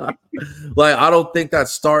 Like I don't think that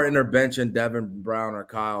starting or benching Devin Brown or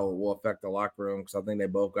Kyle will affect the locker room because I think they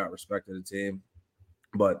both got respect to the team.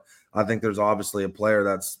 But I think there's obviously a player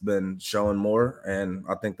that's been showing more, and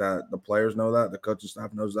I think that the players know that, the coaching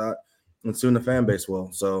staff knows that, and soon the fan base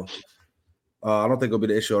will. So I don't think it'll be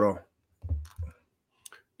the issue at all.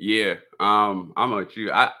 Yeah, I'm with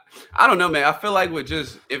you. I don't know, man. I feel like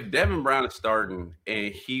if Devin Brown is starting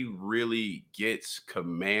and he really gets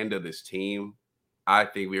command of this team, I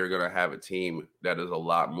think we are going to have a team that is a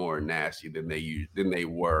lot more nasty than they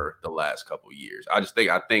were the last couple of years. I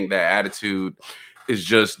think that attitude It's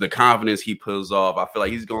just the confidence he pulls off. I feel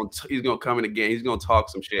like he's going to come in again. He's going to talk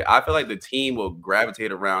some shit. I feel like the team will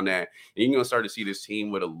gravitate around that. And you're going to start to see this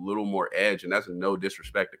team with a little more edge. And that's no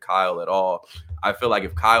disrespect to Kyle at all. I feel like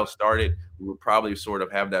if Kyle started, we would probably sort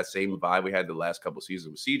of have that same vibe we had the last couple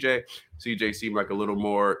seasons with CJ. CJ seemed like a little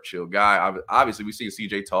more chill guy. Obviously, we've seen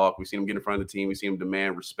CJ talk. We've seen him get in front of the team. We've seen him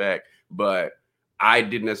demand respect. But I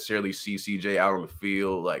didn't necessarily see CJ out on the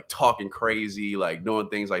field, like talking crazy, like doing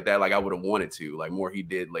things like that, like I would have wanted to, like more he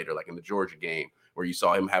did later, like in the Georgia game, where you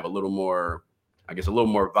saw him have a little more, I guess, a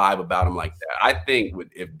little more vibe about him like that. I think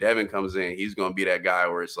if Devin comes in, he's going to be that guy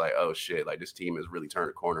where it's like, oh shit, like this team has really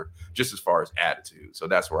turned a corner just as far as attitude. So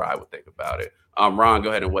that's where I would think about it. Ron, go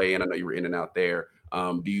ahead and weigh in. I know you were in and out there.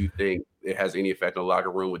 Do you think it has any effect on the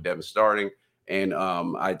locker room with Devin starting? And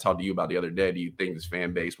I talked to you about the other day. Do you think this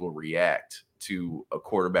fan base will react to a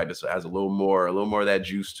quarterback that has a little more of that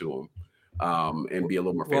juice to him, and be a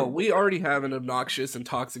little more favorable? Well, we already have an obnoxious and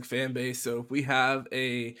toxic fan base, so if we have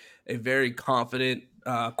a very confident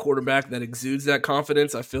quarterback that exudes that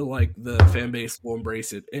confidence, I feel like the fan base will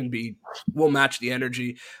embrace it and will match the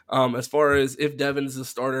energy. As far as if Devin's the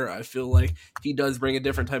starter, I feel like he does bring a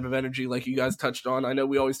different type of energy, like you guys touched on. I know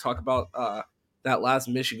we always talk about that last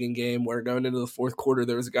Michigan game where going into the fourth quarter,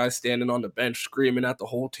 there was a guy standing on the bench screaming at the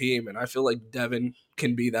whole team. And I feel like Devin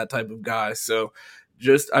can be that type of guy. So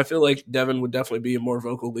I feel like Devin would definitely be a more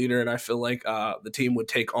vocal leader. And I feel like the team would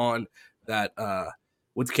take on that,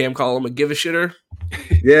 what's Cam call him, a give a shitter?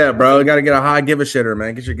 Yeah, bro. You got to get a high give a shitter,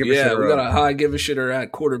 man. Get your give a shitter. Yeah, we got a high give a shitter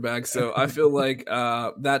at quarterback. So I feel like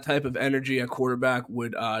that type of energy at quarterback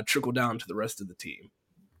would trickle down to the rest of the team.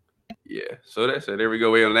 Yeah, so that's it. There we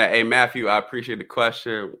go. Wait on that. Hey, Matthew, I appreciate the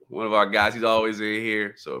question. One of our guys, he's always in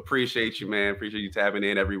here. So appreciate you, man. Appreciate you tapping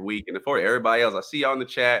in every week. And for everybody else, I see y'all in the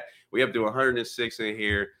chat. We up to 106 in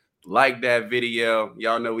here. Like that video.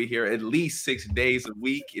 Y'all know we here at least 6 days a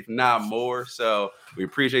week, if not more. So we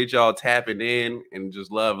appreciate y'all tapping in and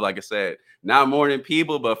just love, like I said, not morning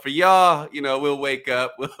people, but for y'all, we'll wake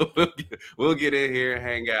up. We'll get in here and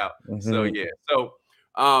hang out. Mm-hmm. So, yeah. So,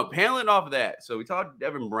 handling off of that, so we talked to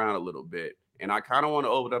Devin Brown a little bit, and I kind of want to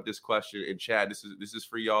open up this question in chat. This is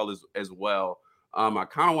for y'all as well. I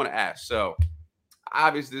kind of want to ask. So,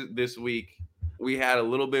 obviously, this week we had a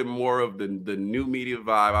little bit more of the new media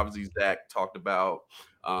vibe. Obviously, Zach talked about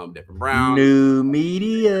Devin Brown, new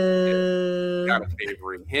media, kind of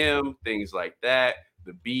favoring him, things like that.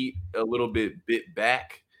 The beat a little bit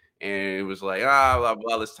back, and it was like blah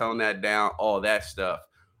blah. Let's tone that down. All that stuff.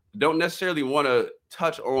 Don't necessarily want to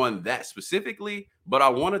touch on that specifically, but I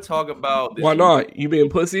want to talk about this. Why not? You being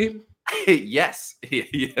pussy? Yes,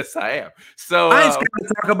 I am. So I ain't scared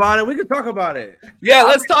to talk about it. We can talk about it. Yeah,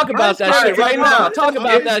 let's talk about that shit right now. Talk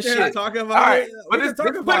about that shit. Talk about it. But put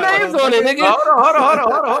names on it, nigga.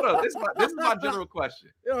 Hold on. This is my general question.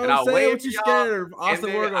 You know what I'm saying? What you scared?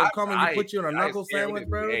 Austin, we're gonna come and put you in a knuckle sandwich,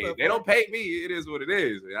 bro. Hey, they don't pay me. It is what it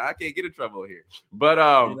is. I can't get in trouble here. But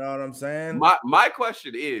you know what I'm saying? My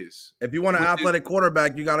question is, if you want an athletic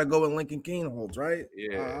quarterback, you got to go with Lincoln Keenholz, right?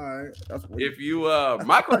 Yeah. All right. That's what if you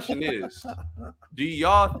my question is, do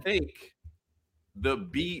y'all think the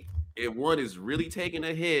beat is really taking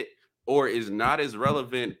a hit or is not as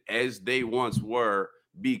relevant as they once were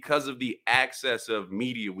because of the access of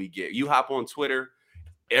media we get? You hop on Twitter,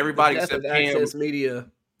 everybody except Cam. Access media.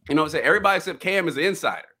 You know what I'm saying? Everybody except Cam is an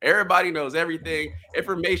insider. Everybody knows everything.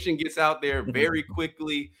 Information gets out there very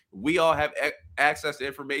quickly. We all have access to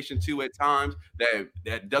information too at times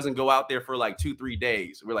that doesn't go out there for like 2-3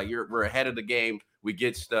 days. We're like, we're ahead of the game. We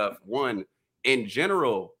get stuff. One, in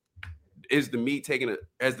general, is the beat taking a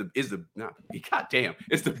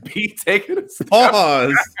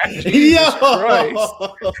pause? Jesus Christ.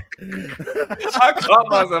 I caught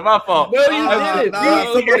myself. My fault. No, you didn't.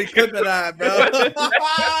 Somebody clip that, bro.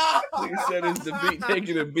 He said it's the beat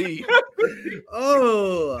taking a beat.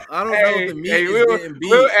 Oh, I don't know if the meat is getting beat.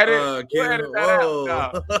 We'll edit that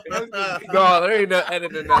out. No, there ain't no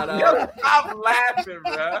editing that out. Stop laughing,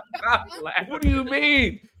 bro. Stop laughing. What do you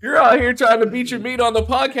mean? You're out here trying to beat your meat on the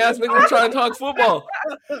podcast, nigga. We're trying to talk football.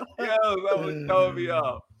 Yo, that was throwing me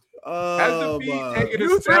off. Has the meat taking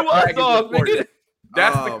a step back in importance?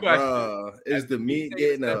 That's the question. Bro. Is the meat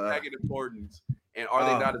getting a back in importance? And are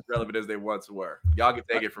they not as relevant as they once were? Y'all can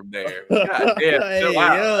take it from there. God damn,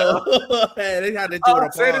 they had to do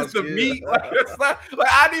it. Saying it's the meat. It's not,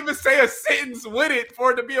 I didn't even say a sentence with it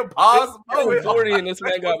for it to be a pause. It's 40 and this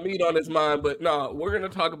man got meat on his mind, but no, we're gonna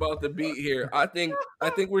talk about the beat here. I think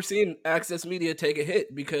we're seeing access media take a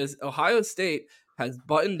hit because Ohio State has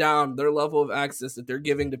buttoned down their level of access that they're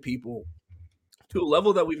giving to people to a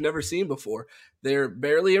level that we've never seen before. They're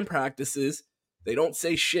barely in practices. They don't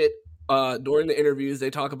say shit during the interviews, they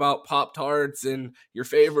talk about Pop-Tarts and your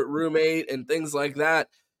favorite roommate and things like that.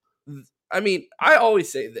 I mean, I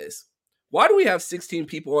always say this. Why do we have 16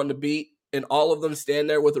 people on the beat and all of them stand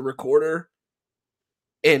there with a recorder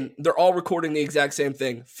and they're all recording the exact same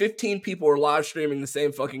thing? 15 people are live streaming the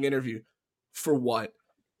same fucking interview. For what?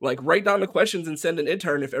 Like, write down the questions and send an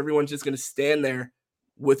intern if everyone's just going to stand there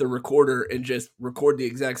with a recorder and just record the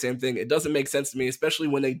exact same thing. It doesn't make sense to me, especially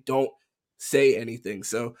when they don't say anything.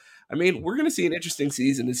 So, I mean, we're going to see an interesting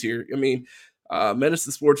season this year. I mean, Menace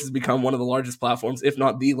to Sports has become one of the largest platforms, if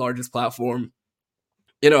not the largest platform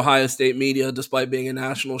in Ohio State media, despite being a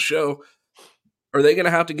national show. Are they going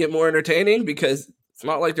to have to get more entertaining? Because it's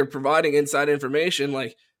not like they're providing inside information.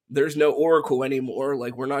 Like, there's no Oracle anymore.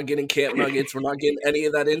 Like, we're not getting camp nuggets. We're not getting any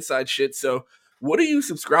of that inside shit. So what are you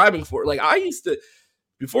subscribing for? Like, I used to,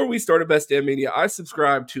 before we started Best Damn Media, I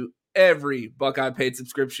subscribed to every Buckeye paid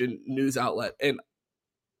subscription news outlet. And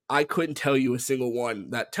I couldn't tell you a single one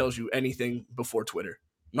that tells you anything before Twitter.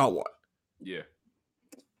 Not one. Yeah.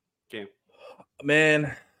 Cam.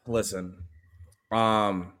 Man, listen.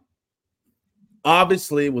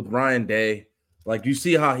 Obviously with Ryan Day, like, you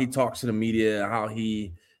see how he talks to the media, how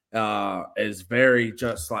he is very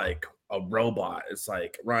just like a robot. It's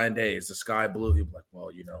like, Ryan Day, is the sky blue? He'd be like,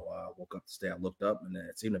 well, woke up today, I looked up and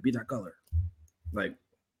it seemed to be that color. Like,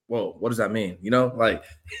 whoa, what does that mean? Like,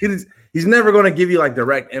 he's never going to give you like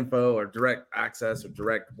direct info or direct access or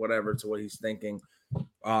direct whatever to what he's thinking,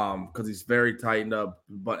 because he's very tightened up.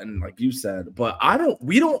 And like you said, but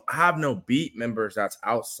we don't have no beat members that's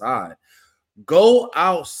outside. Go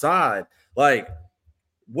outside. Like,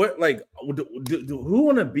 what? Like, who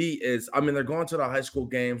on the beat is? I mean, they're going to the high school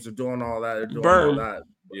games. They're doing all that. They're doing all that.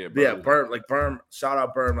 Yeah, Berm. Like, Berm. Shout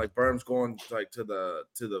out Berm. Like, Berm's going like to the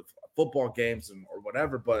football games or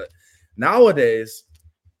whatever. But nowadays,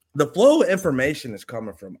 the flow of information is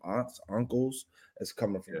coming from aunts, uncles. It's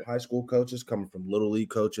coming from high school coaches. Coming from little league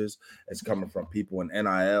coaches. It's coming from people in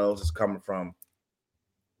NILs. It's coming from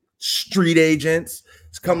street agents.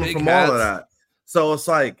 It's coming Big from hats. all of that. So it's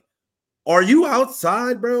like, are you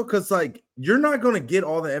outside, bro? Because like, you're not going to get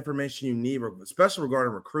all the information you need, especially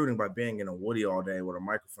regarding recruiting, by being in a Woody all day with a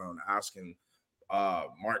microphone asking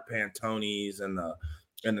Mark Pantoni's and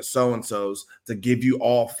the so-and-sos to give you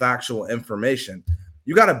all factual information.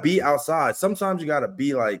 You got to be outside. Sometimes you got to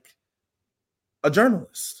be like a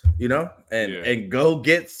journalist, and go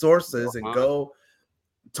get sources and go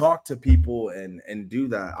talk to people and do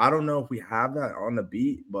that. I don't know if we have that on the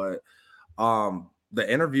beat, but the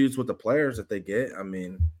interviews with the players that they get, I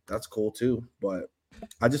mean, that's cool too. But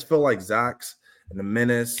I just feel like Zach's and the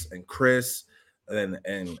Menace and Chris and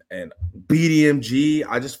BDMG,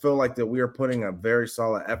 I just feel like that we are putting a very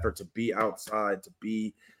solid effort to be outside,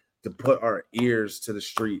 to put our ears to the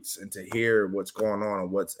streets and to hear what's going on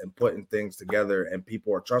and putting things together, and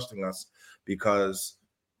people are trusting us because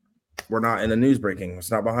we're not in the news breaking. It's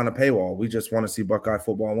not behind a paywall. We just want to see Buckeye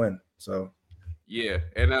football win. So, yeah.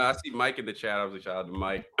 And I see Mike in the chat. Obviously, shout out to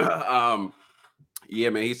Mike. Yeah,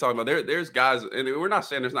 man, he's talking about there's guys, and we're not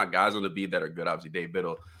saying there's not guys on the beat that are good. Obviously, Dave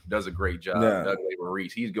Biddle does a great job. Yeah. Doug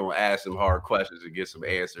Maurice, he's going to ask some hard questions and get some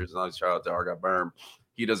answers. And I'll shout out to our guy Berm.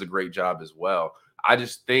 He does a great job as well. I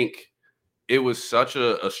just think it was such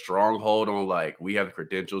a stronghold on, like, we have the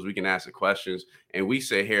credentials, we can ask the questions, and we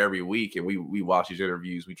sit here every week and we watch these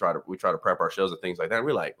interviews, we try to prep our shows and things like that. And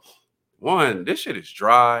we're like, one, this shit is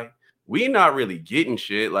dry. We not really getting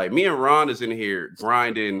shit. Like, me and Ron is in here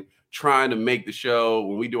grinding, trying to make the show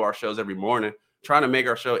when we do our shows every morning, trying to make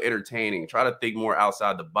our show entertaining, try to think more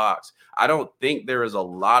outside the box. I don't think there is a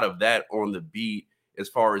lot of that on the beat as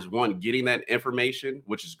far as, one, getting that information,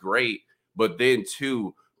 which is great, but then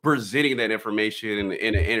two, presenting that information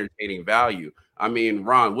in an entertaining value. I mean,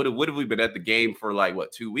 Ron, what have we been at the game for, like,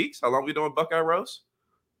 2 weeks? How long we doing Buckeye Roast?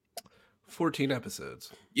 14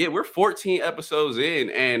 episodes. Yeah, we're 14 episodes in,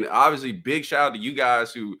 and obviously big shout out to you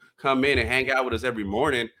guys who come in and hang out with us every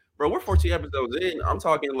morning. Bro, we're 14 episodes in. I'm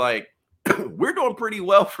talking like we're doing pretty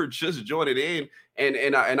well for just joining in.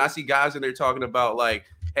 And I see guys in there talking about, like,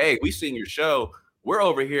 hey, we seen your show. We're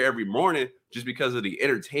over here every morning just because of the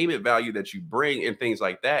entertainment value that you bring and things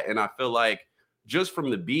like that. And I feel like just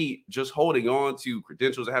from the beat, just holding on to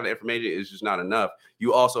credentials and having information is just not enough.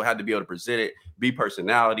 You also have to be able to present it, be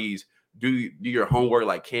personalities, do your homework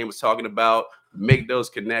like Cam was talking about, make those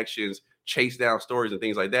connections, chase down stories and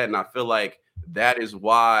things like that. And I feel like that is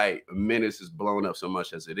why Menace is blown up so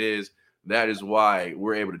much as it is. That is why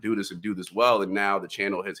we're able to do this and do this well. And now the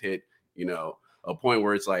channel has hit, a point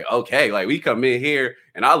where it's like, okay, like, we come in here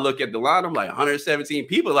and I look at the line, I'm like 117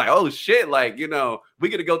 people, like, oh shit, like, we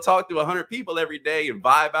get to go talk to 100 people every day and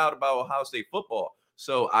vibe out about Ohio State football.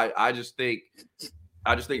 So I just think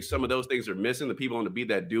some of those things are missing. The people on the beat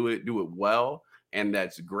that do it well, and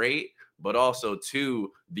that's great. But also,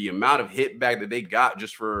 too, the amount of hit back that they got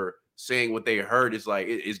just for saying what they heard is like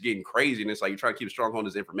it's getting crazy. And it's like you're trying to keep a stronghold on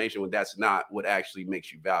this information when that's not what actually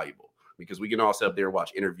makes you valuable. Because we can all sit up there and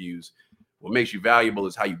watch interviews. What makes you valuable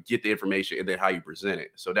is how you get the information and then how you present it.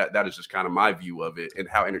 So that is just kind of my view of it and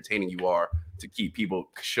how entertaining you are to keep people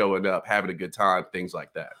showing up, having a good time, things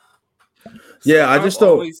like that. Yeah, I just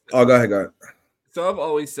don't. Oh, go ahead. So I've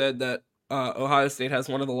always said that Ohio State has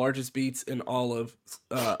one of the largest beats in all of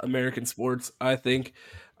American sports. I think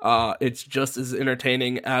it's just as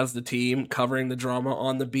entertaining as the team covering the drama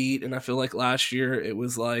on the beat. And I feel like last year it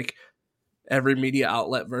was like every media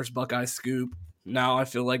outlet versus Buckeye Scoop. Now I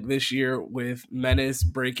feel like this year with Menace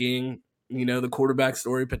breaking, the quarterback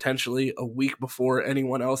story potentially a week before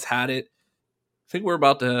anyone else had it, I think we're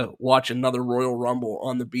about to watch another Royal Rumble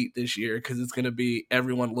on the beat this year because it's going to be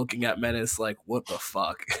everyone looking at Menace like, what the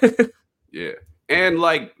fuck? Yeah. And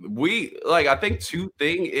I think two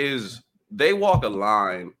thing is they walk a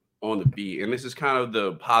line on the beat. And this is kind of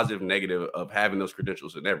the positive negative of having those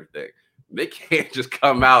credentials and everything. They can't just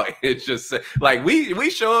come out and just say, like, we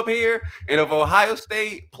show up here, and if Ohio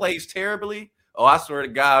State plays terribly, I swear to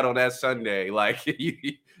God, on that Sunday, like,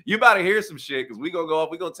 you about to hear some shit because we're going to go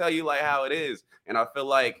up, we're going to tell you, like, how it is. And I feel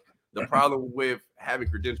like the problem with having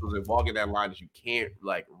credentials and walking that line is you can't,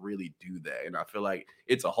 like, really do that. And I feel like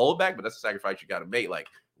it's a holdback, but that's a sacrifice you got to make. Like,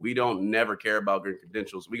 we don't never care about getting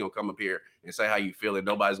credentials. We're going to come up here and say how you feel, and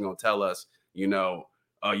nobody's going to tell us, you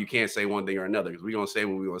can't say one thing or another because we're going to say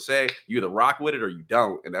what we want to say. You either rock with it or you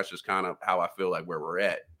don't. And that's just kind of how I feel like where we're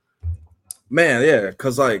at. Man, yeah,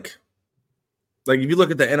 because like if you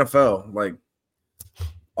look at the NFL,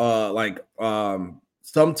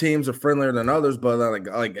 some teams are friendlier than others, but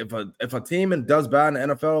like if a team does bad in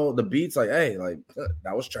the NFL, the beat's like, hey, like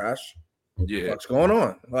that was trash. Yeah, what's going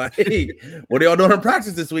on? Like, what are y'all doing in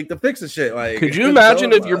practice this week to fix the shit? Like, could you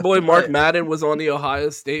imagine if your boy Mark Madden was on the Ohio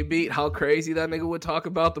State beat? How crazy that nigga would talk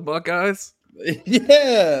about the Buckeyes?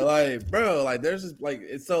 Yeah, like, bro, like there's just like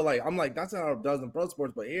it's so like I'm like that's how it does in pro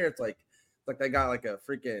sports, but here it's like they got like a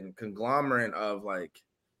freaking conglomerate of like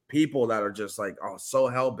people that are just like so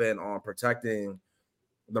hell bent on protecting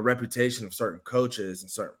the reputation of certain coaches and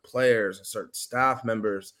certain players and certain staff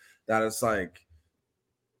members that it's like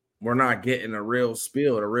we're not getting a real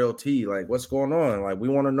spiel, a real tea. Like, what's going on? Like, we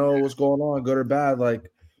want to know what's going on, good or bad. Like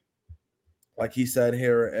he said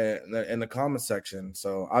here in the comment section.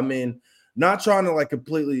 So, I mean, not trying to like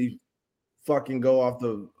completely fucking go off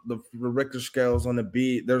the Richter scales on the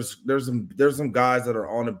beat. There's some guys that are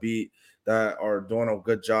on the beat that are doing a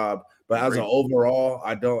good job. But as an overall,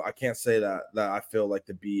 I can't say that I feel like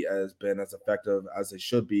the beat has been as effective as it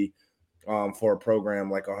should be. For a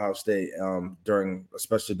program like Ohio State,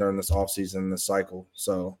 especially during this offseason, this cycle.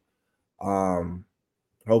 So,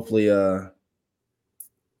 hopefully, it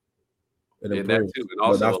improves. That too, and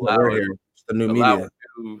also the new media.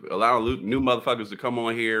 Allow new motherfuckers to come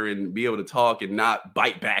on here and be able to talk and not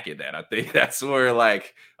bite back at that. I think that's where,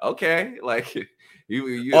 like, okay, like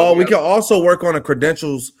we can also work on the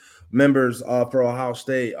credentials members for Ohio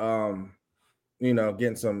State.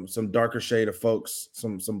 Getting some darker shade of folks,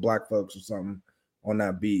 some black folks or something on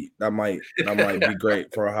that beat. That might be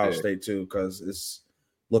great for Ohio State too, because it's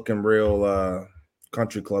looking real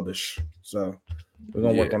country clubbish. So we're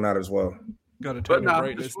gonna work on that as well. Got to turn the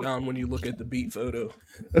brightness down when you look at the beat photo.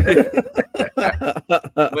 But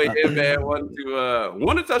yeah, man, want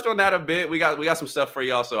to touch on that a bit. We got some stuff for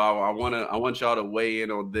y'all, so I want y'all to weigh in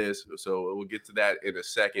on this. So we'll get to that in a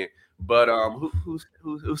second. But who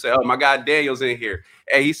said? Oh, my guy Daniel's in here.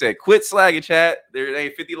 Hey, he said, quit slagging, chat. There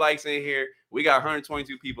ain't 50 likes in here. We got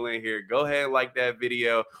 122 people in here. Go ahead and like that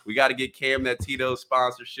video. We got to get Cam that Tito's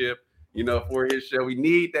sponsorship. For his show, we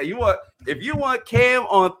need that. If you want Cam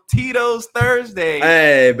on Tito's Thursday.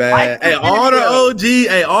 Hey, man. Hey, all the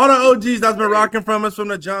OGs that's been rocking from us from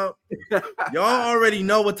the jump. Y'all already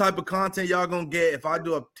know what type of content y'all gonna get if I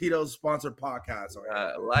do a Tito's sponsored podcast.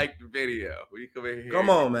 Like the video. We come in here. Come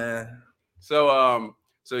on, man. So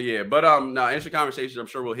yeah, but no, interesting conversation. I'm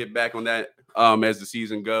sure we'll hit back on that as the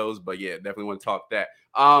season goes. But yeah, definitely want to talk that.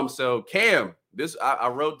 So Cam, I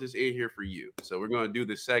wrote this in here for you. So we're gonna do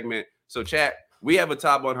this segment. So chat, we have a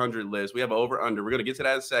top 100 list. We have an over/under. We're gonna get to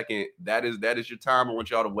that in a second. That is your time. I want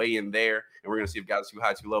y'all to weigh in there, and we're gonna see if guys too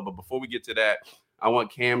high, too low. But before we get to that, I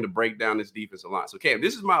want Cam to break down this defensive line. So Cam,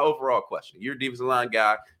 this is my overall question. You're a defensive line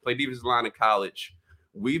guy. Played defensive line in college.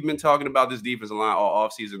 We've been talking about this defensive line all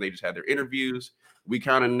offseason. They just had their interviews. We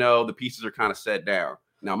kind of know the pieces are kind of set down.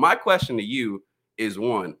 Now, my question to you is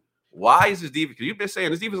one: Why is this defense? Because you've been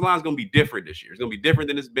saying this defensive line is going to be different this year. It's going to be different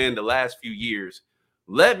than it's been the last few years.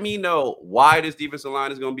 Let me know why this defensive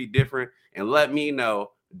line is going to be different, and let me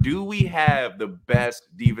know, do we have the best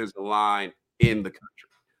defensive line in the country?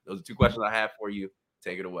 Those are two questions I have for you.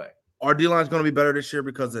 Take it away. Our D-line is going to be better this year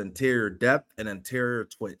because of interior depth and interior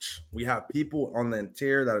twitch. We have people on the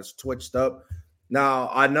interior that is twitched up. Now,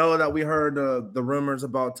 I know that we heard the rumors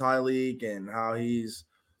about Tyleek and how he's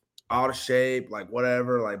out of shape, like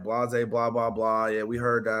whatever, like blase, blah, blah, blah. Yeah, we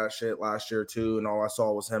heard that shit last year too, and all I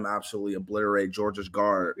saw was him absolutely obliterate Georgia's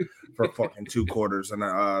guard for fucking 2 quarters in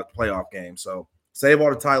a playoff game. So save all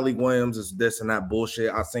the Tyleek Williams is this and that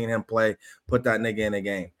bullshit. I seen him play. Put that nigga in a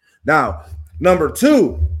game. Now, number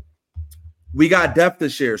 2, we got depth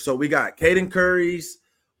this year. So we got Caden Curry's,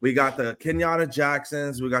 we got the Kenyatta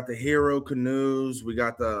Jacksons, we got the Hero Canoes, we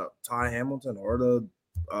got the Ty Hamilton or the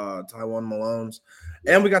Taiwan Malones,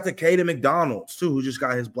 and we got the Caden McDonald's too, who just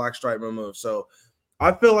got his black stripe removed. So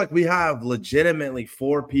I feel like we have legitimately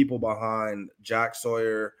 4 people behind Jack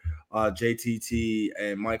Sawyer, JTT,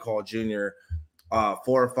 and Mike Hall Jr., 4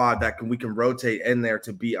 or 5 that we can rotate in there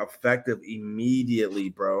to be effective immediately,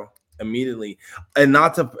 bro. Immediately, and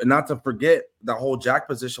not to forget the whole jack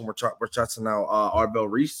position. We're testing out Arvell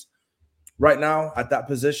Reese right now at that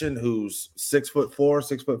position, who's 6'4",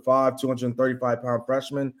 6'5", 235-pound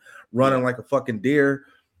freshman, running like a fucking deer.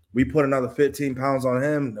 We put another 15 pounds on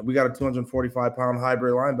him. We got a 245-pound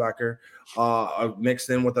hybrid linebacker mixed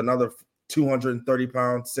in with another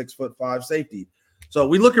 230-pound, 6'5" safety. So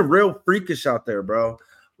we looking real freakish out there, bro.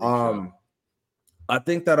 I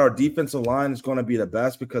think that our defensive line is going to be the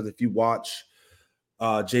best because if you watch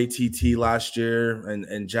JTT last year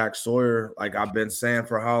and Jack Sawyer, like I've been saying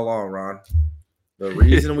for how long, Ron? The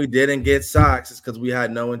reason we didn't get sacks is because we had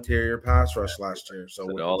no interior pass rush last year. So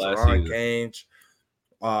with Teron Cage,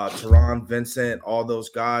 Teron Vincent, all those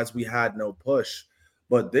guys, we had no push.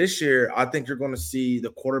 But this year, I think you're going to see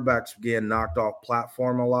the quarterbacks getting knocked off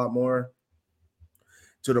platform a lot more,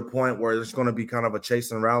 to the point where there's going to be kind of a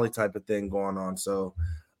chase and rally type of thing going on. So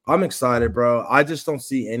I'm excited, bro. I just don't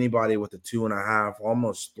see anybody with a 2.5,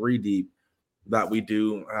 almost 3 deep that we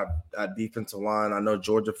do have at defensive line. I know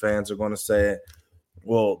Georgia fans are going to say,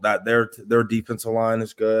 well, that their defensive line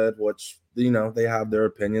is good, which, you know, they have their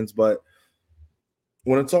opinions. But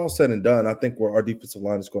when it's all said and done, I think our defensive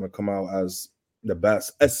line is going to come out as the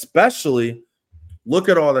best, especially look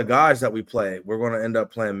at all the guys that we play. We're going to end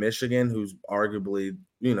up playing Michigan, who's arguably,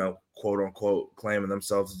 you know, quote unquote, claiming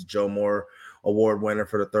themselves as a Joe Moore Award winner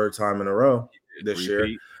for the 3rd time in a row this year.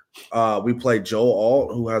 We play Joe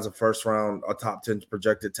Alt, who has a top 10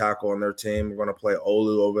 projected tackle on their team. We're going to play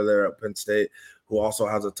Olu over there at Penn State, who also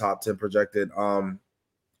has a top 10 projected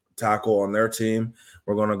tackle on their team.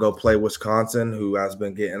 We're going to go play Wisconsin, who has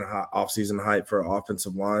been getting offseason hype for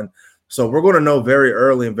offensive line. So we're going to know very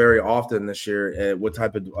early and very often this year what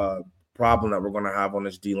type of problem that we're going to have on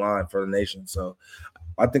this D-line for the nation. So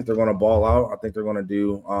I think they're going to ball out. I think they're going to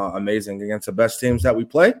do amazing against the best teams that we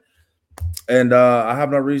play. And I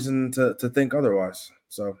have no reason to think otherwise.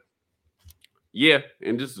 So, yeah,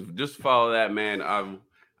 and just follow that, man.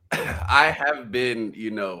 I have been,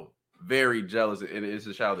 you know, very jealous, and it's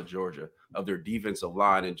a shout out to Georgia, of their defensive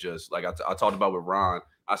line. And just like I talked about with Ron,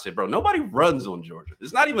 I said, bro, nobody runs on Georgia.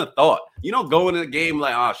 It's not even a thought. You don't go into the game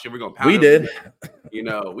like, oh, shit, we're going to pound. We did. You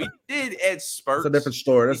know, we did at spurts. It's a different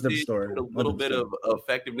story. That's a different story. A little bit of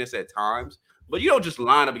effectiveness at times. But you don't just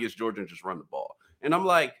line up against Georgia and just run the ball. And I'm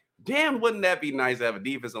like, damn, wouldn't that be nice to have a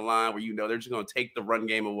defensive line where, you know, they're just going to take the run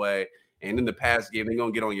game away. And in the pass game, they're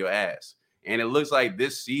going to get on your ass. And it looks like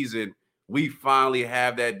this season, we finally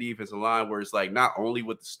have that defensive line where it's like not only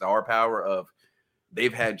with the star power of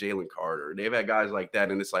they've had Jalen Carter, they've had guys like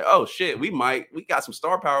that, and it's like, oh shit, we got some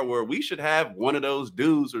star power where we should have one of those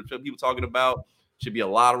dudes, or people talking about should be a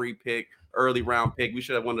lottery pick, early round pick. We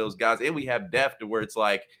should have one of those guys, and we have depth to where it's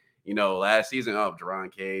like, you know, last season,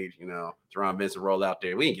 Teron Cage, you know, Teron Vincent roll out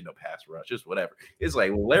there, we ain't get no pass rush, just whatever. It's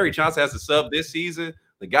like when Larry Johnson has to sub this season,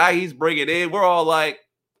 the guy he's bringing in, we're all like,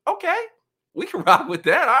 okay, we can rock with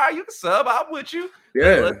that. All right, you can sub. I'm with you.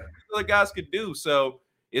 Yeah, let's see what the guys could do. So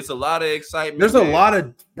it's a lot of excitement. There's a lot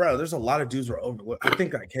of dudes who are overlooked. I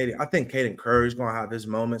think Caden Curry's gonna have his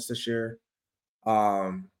moments this year.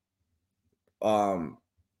 From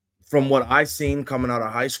what I seen coming out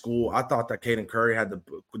of high school, I thought that Caden Curry had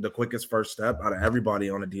the quickest first step out of everybody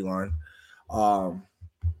on the D-line.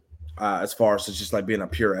 As far as it's just like being a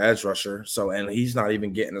pure edge rusher. So, and he's not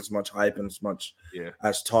even getting as much hype and as much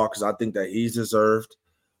as talk as I think that he's deserved.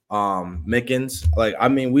 Mickens, like, I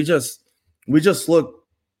mean, we just look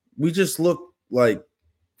like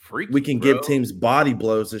freaky, we can give teams body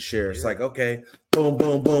blows this year. It's like, okay, Boom,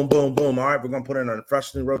 boom, boom, boom, boom. All right, we're gonna put in a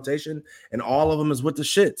fresh new rotation, and all of them is with the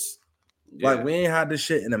shits. Yeah. Like we ain't had this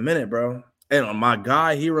shit in a minute, bro. And my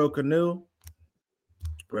guy, Hero Canoe,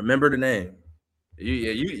 remember the name.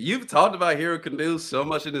 You've talked about Hero Canoe so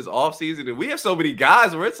much in this offseason, and we have so many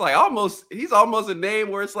guys where it's like he's almost a name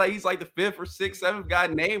where it's like he's like the 5th or 6th, 7th guy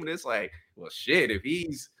name, and it's like, well, shit, if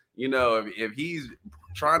he's if he's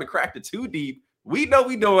trying to crack the 2 deep, we know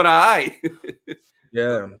we doing all right.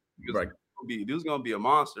 Yeah, right. Dude's gonna be a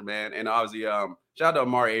monster, man. And obviously, shout out to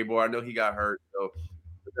Amari Abor. I know he got hurt, so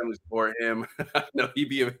for him, I know he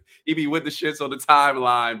be with the shits on the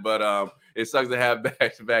timeline, but it sucks to have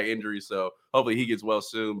back-to-back injuries. So hopefully he gets well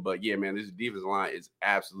soon. But yeah, man, this defensive line is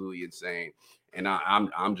absolutely insane, and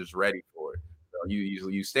I'm just ready for it. So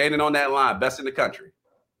you standing on that line, best in the country.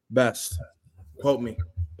 Best. Quote me.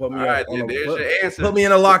 Put me all right, there's your answer. Put me in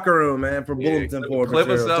the locker room, man, for bulletin board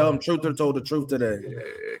material. Tell them truth or told the truth today. Yeah,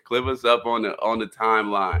 clip us up on the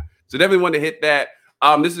timeline. So definitely want to hit that.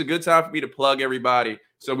 This is a good time for me to plug everybody.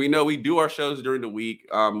 So we know we do our shows during the week.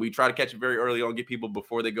 We try to catch it very early on, get people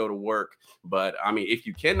before they go to work. But I mean, if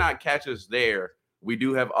you cannot catch us there, we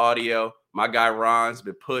do have audio. My guy Ron's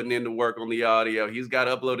been putting in the work on the audio. He's got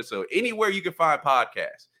uploaded. So anywhere you can find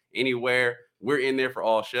podcasts, anywhere, we're in there for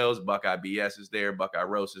all shows. Buckeye BS is there. Buckeye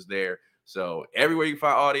Roast is there. So everywhere you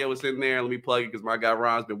find audio is in there. Let me plug it because my guy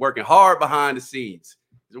Ron's been working hard behind the scenes.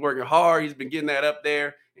 He's working hard. He's been getting that up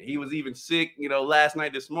there. And he was even sick, last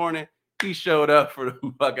night, this morning. He showed up for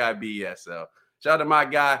the Buckeye BS. So shout out to my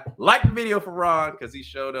guy. Like the video for Ron because he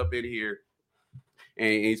showed up in here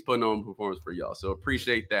and he's putting on performance for y'all. So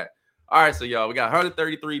appreciate that. All right, so y'all, we got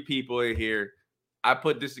 133 people in here. I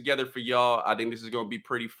put this together for y'all. I think this is going to be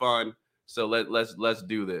pretty fun. So let's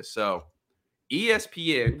do this. So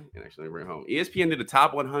ESPN, and actually bring it home. ESPN did the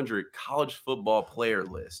top 100 college football player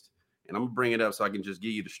list. And I'm going to bring it up so I can just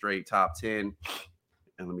give you the straight top 10.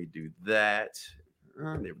 And let me do that.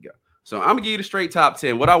 There we go. So I'm gonna give you the straight top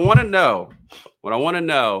 10. What I want to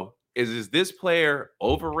know is this player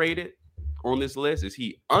overrated on this list? Is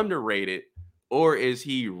he underrated, or is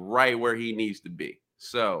he right where he needs to be?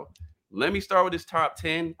 So let me start with this top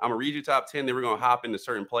 10. I'm gonna read you top 10. Then we're gonna hop into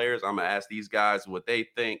certain players. I'm gonna ask these guys what they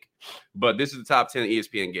think. But this is the top 10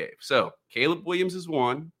 ESPN gave. So Caleb Williams is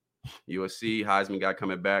 1. USC Heisman guy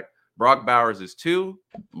coming back. Brock Bowers is 2.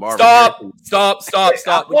 Stop.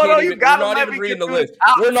 We're not even reading the list.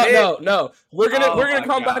 We're not. No. We're gonna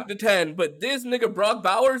come back to 10. But this nigga Brock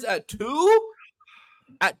Bowers at 2?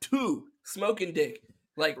 At 2, smoking dick.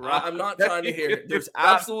 Like I'm not trying to hear it. There's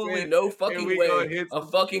absolutely no fucking way a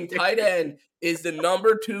fucking tight end is the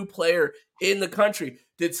number 2 player in the country.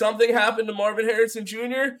 Did something happen to Marvin Harrison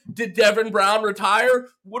Jr.? Did Devin Brown retire?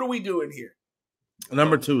 What are we doing here?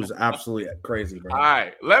 Number 2 is absolutely crazy, bro. All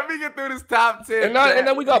right, let me get through this top 10. And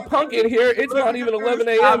then we got Punk in here. It's not even 11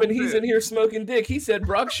 a.m. and he's in here smoking dick. He said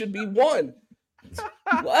Brock should be 1.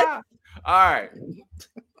 What? All right.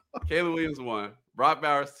 Caleb Williams 1. Brock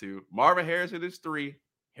Bowers 2. Marvin Harrison is 3.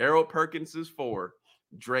 Harold Perkins is 4.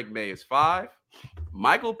 Drake May is 5.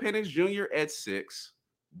 Michael Penix Jr. at 6.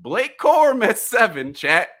 Blake Corum at 7.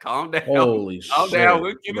 Chat, calm down. Holy shit. Calm down.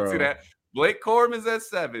 We'll get into that. Blake Corum is at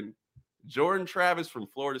 7. Jordan Travis from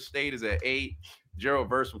Florida State is at 8. Gerald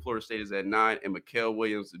Verse from Florida State is at 9. And Mikael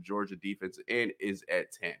Williams, the Georgia defensive end, is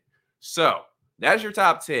at 10. So that's your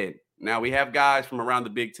top 10. Now we have guys from around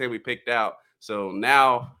the Big Ten we picked out. So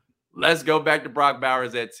now let's go back to Brock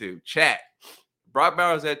Bowers at 2. Chat, Brock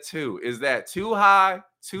Bowers at 2. Is that too high,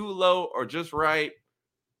 too low, or just right?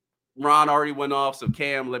 Ron already went off, so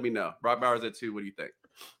Cam, let me know. Brock Bowers at 2. What do you think?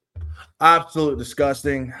 Absolutely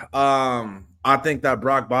disgusting. I think that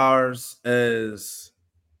Brock Bowers is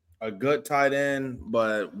a good tight end,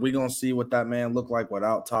 but we're going to see what that man look like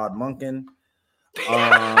without Todd Monken.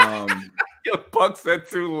 Your Buck said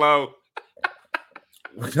too low.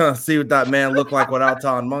 We're going to see what that man look like without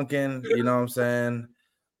Todd Monken. You know what I'm saying?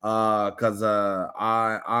 Because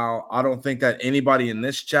I don't think that anybody in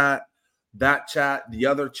this chat, that chat, the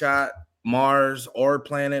other chat, Mars or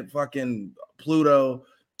Planet, fucking Pluto,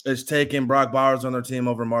 is taking Brock Bowers on their team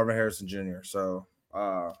over Marvin Harrison Jr. So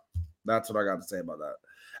that's what I got to say about that.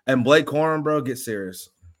 And Blake Corum, bro, get serious.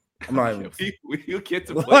 I'm not even. We'll get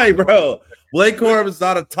to Blake, bro. Blake Corum is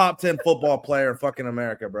not a top 10 football player in fucking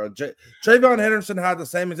America, bro. Trayvon Henderson had the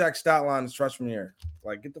same exact stat line as freshman year.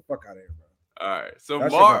 Like, get the fuck out of here, bro. All right. So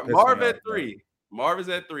Marv at 3. Marv is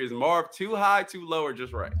at 3. Is Marv too high, too low, or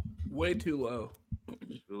just right? Way too low.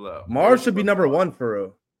 Too low. Marv should be number 1 for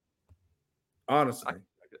real. Honestly.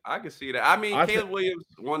 I can see that. I mean, Caleb Williams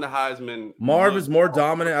won the Heisman. Marv is more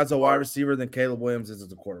dominant as a wide receiver than Caleb Williams is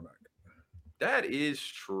as a quarterback. That is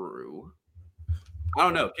true. I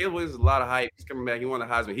don't know. Caleb Williams is a lot of hype. He's coming back. He won the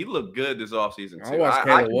Heisman. He looked good this offseason, too. I watched I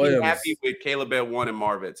Caleb can Williams. be happy with Caleb at 1 and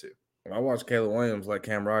Marv at 2. I watched Caleb Williams like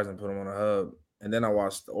Cam Rising put him on a hub. And then I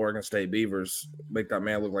watched the Oregon State Beavers make that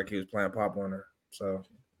man look like he was playing Pop Warner. So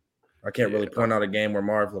I can't really point out a game where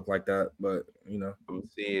Marv looked like that, but I'm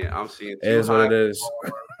seeing it is what it is.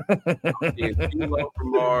 I'm seeing too low from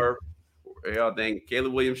Marv. Y'all think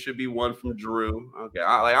Caleb Williams should be 1 from Drew. Okay,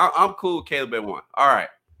 I'm cool with Caleb at 1. All right.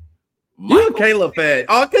 You a Caleb fan?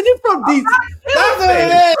 Oh, cause you from DC. That's what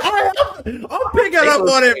it is. I'm picking up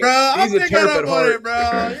on it, bro. I'm picking up on it,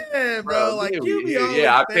 bro. Yeah, bro. Like you be always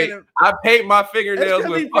I paint my fingernails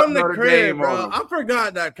with from the crib, bro. I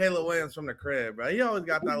forgot that Caleb Williams from the crib, bro. He always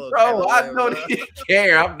got that little. Bro, I don't even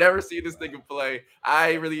care. I've never seen this nigga play. I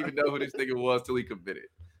ain't really even know who this nigga was till he committed.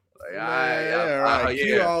 Like,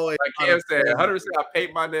 always like Cam said, 100%. I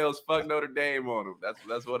paint my nails. Fuck Notre Dame on him.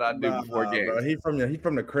 That's what I do before games. Bro. He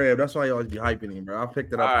from the crib. That's why you always be hyping him, bro. I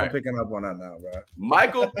picked it up. I'm picking up on that now, bro.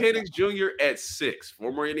 Michael Penix Jr. at 6,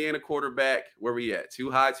 former Indiana quarterback. Where we at?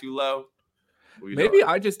 Too high, too low? Maybe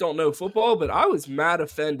I just don't know football, but I was mad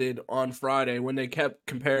offended on Friday when they kept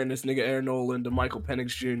comparing this nigga Aaron Nolan to Michael Penix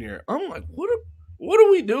Jr. I'm like, what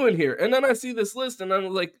are we doing here? And then I see this list, and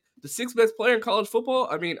I'm like, the 6th best player in college football?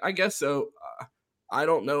 I mean, I guess so. I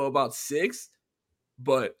don't know about 6,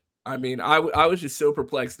 but I mean, I was just so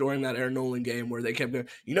perplexed during that Aaron Nolan game where they kept going,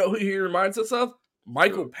 you know who he reminds us of?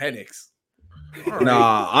 Michael Penix.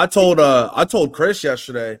 Nah, I told Chris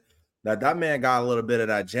yesterday that man got a little bit of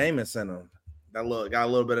that Jameis in him. Got a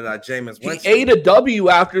little bit of that Jameis Winston. He ate a W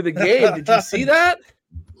after the game. Did you see that?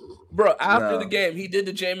 Bro, after the game, he did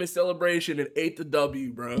the Jameis celebration and ate the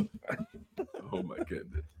W, bro. Oh, my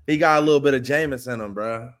goodness. He got a little bit of Jameis in him,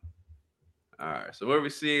 bro. All right, so what are we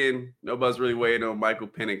seeing? Nobody's really waiting on Michael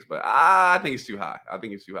Penix, but I think it's too high. I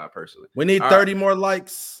think it's too high, personally. We need 30 more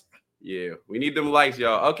likes. Yeah, we need them likes,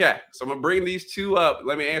 y'all. Okay, so I'm going to bring these two up.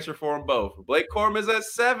 Let me answer for them both. Blake Corum is at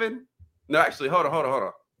 7. No, actually, hold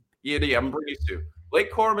on. Yeah, I'm going to bring these two.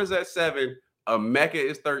 Blake Corum is at 7. Emeka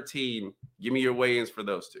is 13. Give me your weigh-ins for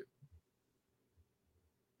those two.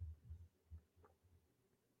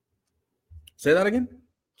 Say that again.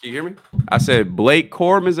 Can you hear me? I said Blake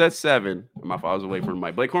Corum is at 7. My fault, I was away from the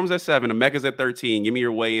mic. Blake Corum's at 7. Emeka's at 13. Give me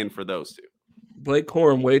your weigh-in for those two. Blake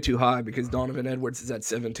Corum way too high because Donovan Edwards is at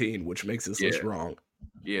 17, which makes this list wrong.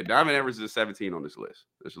 Yeah, Donovan Edwards is 17 on this list.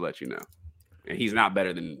 Just to let you know. And he's not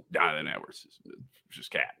better than Donovan Edwards. It's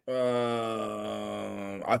just cat.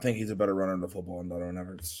 I think he's a better runner in the football than Donovan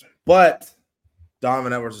Edwards. But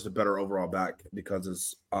Donovan Edwards is a better overall back because of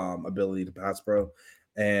his ability to pass, bro,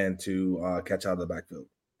 and to catch out of the backfield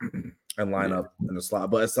and line up in the slot.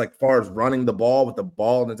 But it's like, far as running the ball with the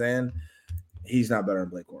ball in his hand, he's not better than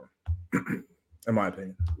Blake Corum, in my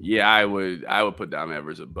opinion. Yeah, I would put Donovan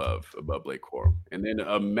Edwards above Blake Corum. And then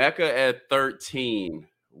Emeka at 13.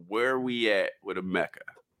 Where are we at with Emeka?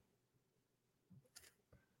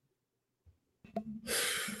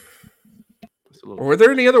 Were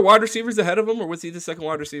there any other wide receivers ahead of him, or was he the second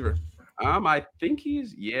wide receiver? I think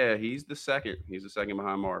he's the second. He's the second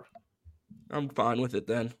behind Marv. I'm fine with it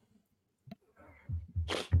then.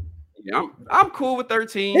 Yeah, I'm cool with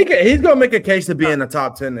 13. He's gonna make a case to be in the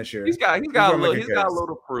top 10 this year. He's got a little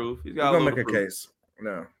to prove. He's gonna make a case.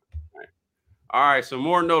 No. All right, so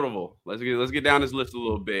more notable. Let's get down this list a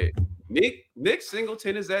little bit. Nick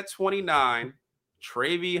Singleton is at 29.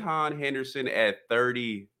 Travion Henderson at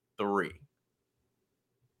 33.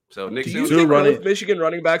 So Nick Singleton, both Michigan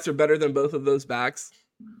running backs are better than both of those backs?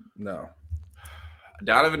 No.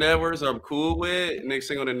 Donovan Edwards, I'm cool with. Nick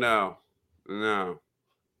Singleton, no.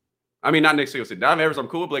 I mean, not Nick Singleton. Donovan Edwards, I'm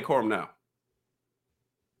cool with. Blake Corum, no.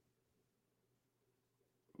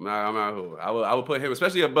 No, I'm not cool. I would put him,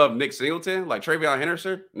 especially above Nick Singleton, like Travion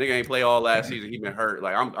Henderson. Nigga ain't play all last season. He been hurt.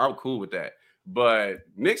 Like I'm cool with that. But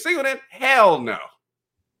Nick Singleton, hell no.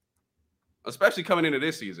 Especially coming into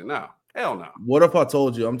this season, no, hell no. What if I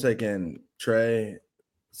told you I'm taking Trey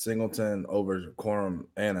Singleton over Corum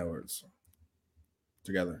and Edwards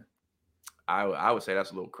together? I would say that's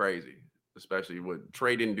a little crazy, especially with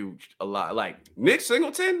Trey didn't do a lot. Like Nick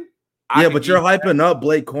Singleton. Yeah, but you're hyping up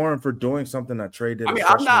Blake Corum for doing something that Trey did. I mean,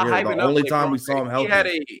 I'm not hyping up. The only time we saw him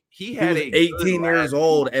healthy. He was 18 years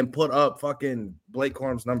old and put up fucking Blake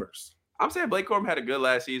Corum's numbers. I'm saying Blake Corum had a good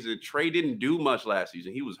last season. Trey didn't do much last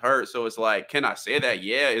season. He was hurt. So it's like, can I say that?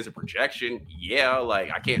 Yeah. Is it projection? Yeah.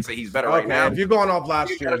 Like, I can't say he's better right now. If you're going off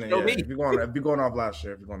last year, then yeah. If you're going off last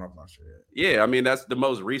year, yeah. I mean, that's the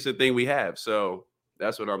most recent thing we have. So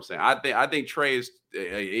that's what I'm saying. I think Trey is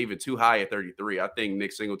even too high at 33. I think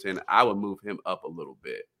Nick Singleton, I would move him up a little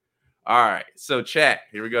bit. All right. So chat,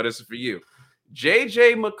 here we go. This is for you.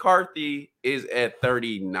 JJ McCarthy is at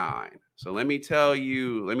 39. So let me tell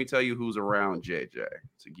you who's around JJ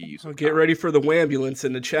to give you some. Get ready for the wambulance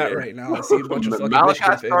in the chat right now. I see a bunch of fucking Malachi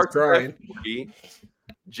Michigan fans crying.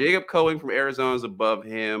 Jacob Cohen from Arizona is above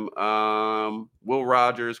him. Will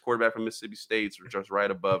Rogers, quarterback from Mississippi State, is just right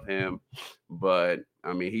above him. But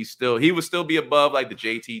I mean, he would still be above like the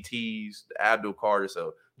JTTs, the Abdul Carter.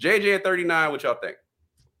 So JJ at 39. What y'all think?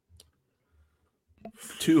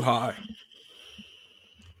 Too high.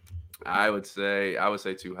 I would say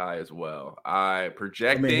too high as well. I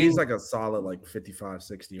mean, he's like a solid like 55,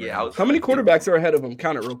 60. Yeah. Right? How many quarterbacks are ahead of him?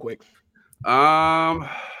 Count it real quick.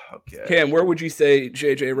 Okay. Cam, where would you say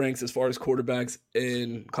JJ ranks as far as quarterbacks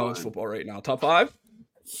in college football right now? Top 5?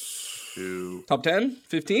 2. Top 10?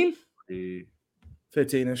 15?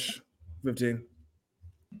 15-ish. 15.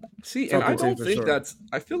 See, and I don't think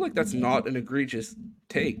I feel like that's not an egregious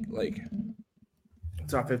take. Like,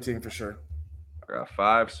 top 15 for sure. I got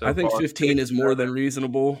 5. So I think 15 is more than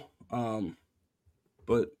reasonable.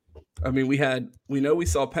 But I mean, we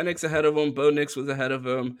saw Penix ahead of him. Bo Nix was ahead of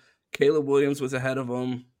him. Caleb Williams was ahead of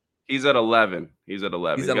him. He's at 11. He's at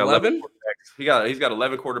 11. He's at 11? He's got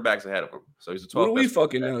 11 quarterbacks ahead of him. So he's a 12. What do we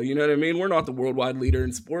fucking know? You know what I mean? We're not the worldwide leader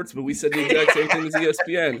in sports, but we said the exact same thing as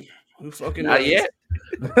ESPN. Who fucking knows? Not yet.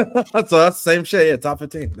 So that's the same shit. Yeah, top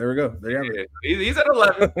 15. There we go. There you go. He's at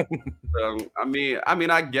 11. I mean,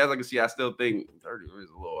 I guess I can see. I still think 30 is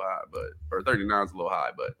a little high, or 39 is a little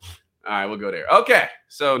high. But all right, we'll go there. Okay,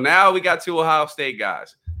 so now we got 2 Ohio State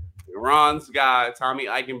guys. Ron's guy, Tommy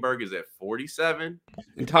Eichenberg, is at 47.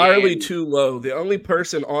 Entirely too low. The only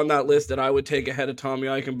person on that list that I would take ahead of Tommy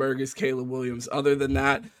Eichenberg is Caleb Williams. Other than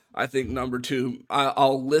that, I think number 2.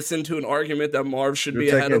 I'll listen to an argument that Marv should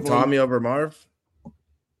be ahead of him. Tommy over Marv?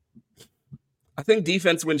 I think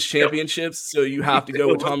defense wins championships, so you have to go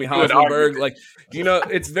with Tommy Heisenberg. Like,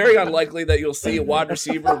 it's very unlikely that you'll see a wide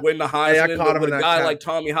receiver win the Heisman, but with a guy like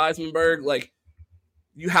Tommy Heisenberg, like,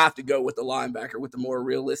 you have to go with the linebacker with the more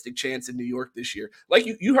realistic chance in New York this year. Like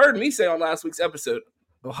you heard me say on last week's episode,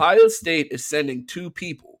 Ohio State is sending 2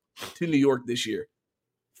 people to New York this year.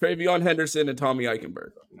 Travion Henderson and Tommy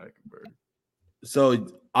Eichenberg. So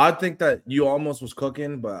I think that you almost was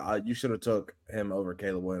cooking, but you should have took him over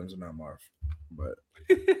Caleb Williams and not Marv. But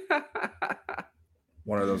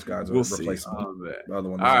one of those guys will replace him. The other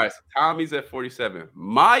one. All right, so Tommy's at 47.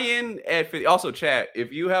 Mayan at 50. Also, chat,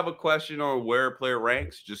 if you have a question on where a player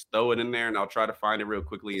ranks, just throw it in there, and I'll try to find it real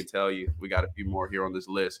quickly and tell you. We got a few more here on this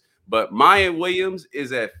list. But Mayan Williams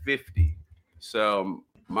is at 50. So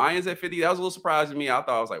Mayan's at 50. That was a little surprising to me. I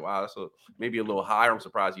was like, wow, that's maybe a little higher. I'm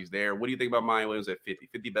surprised he's there. What do you think about Mayan Williams at 50?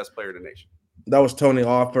 50 best player in the nation. That was Tony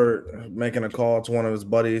Offord making a call to one of his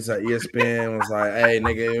buddies at ESPN. Was like, "Hey,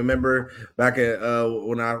 nigga, remember back at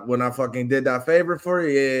when I fucking did that favor for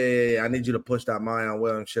you? Yeah. I need you to push that Mayan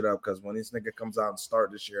Williams shit up because when this nigga comes out and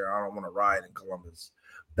start this year, I don't want to ride in Columbus.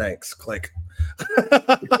 Thanks, click."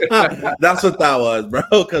 That's what that was, bro.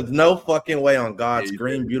 Because no fucking way on God's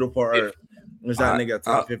green, beautiful earth is that nigga a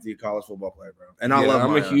top 50 college football player, bro. And I love.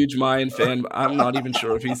 I'm a huge Mayan fan. I'm not even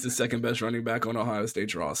sure if he's the second best running back on Ohio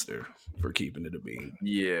State's roster. For keeping it a bean.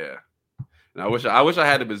 Yeah. And I wish I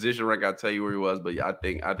had the position rank. I'll tell you where he was, but I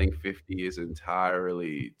think 50 is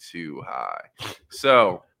entirely too high.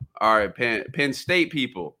 So, all right, Penn State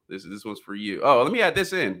people, this one's for you. Oh, let me add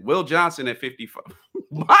this in. Will Johnson at 55.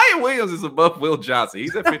 Mayan Williams is above Will Johnson.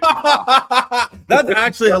 He's at 55. That's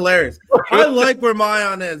actually hilarious. I like where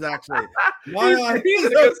Mayan is actually. Mayan he's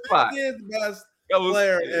in a good spot. Best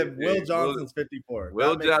player and Will Johnson's 54.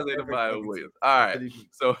 Will Johnson and Mayan Williams. All right.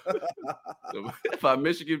 So by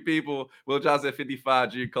Michigan people, Will Johnson at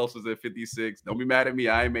 55, Junior Colson's at 56. Don't be mad at me.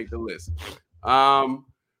 I ain't make the list.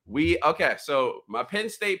 So my Penn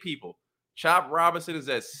State people, Chop Robinson is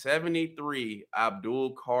at 73.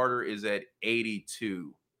 Abdul Carter is at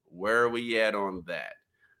 82. Where are we at on that?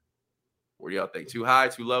 What do y'all think? Too high,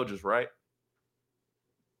 too low, just right?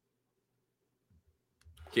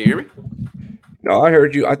 Can you hear me? No, I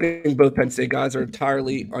heard you. I think both Penn State guys are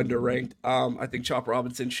entirely underranked. I think Chop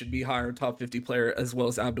Robinson should be higher, top 50 player, as well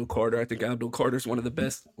as Abdul Carter. I think Abdul Carter is one of the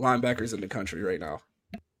best linebackers in the country right now.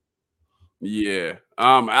 Yeah.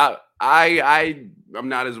 I'm not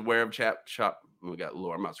as aware of Chop. We got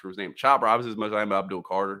Lord, I'm not sure his name. Chop Robinson as much as I am Abdul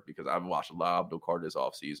Carter because I've watched a lot of Abdul Carter this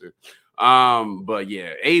offseason. But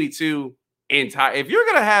yeah, 82 entire. If you're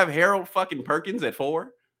gonna have Harold fucking Perkins at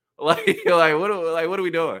 4, what are we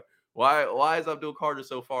doing? Why is Abdul Carter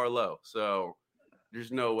so far low? So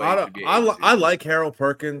there's no way. I like Harold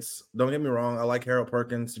Perkins. Don't get me wrong. I like Harold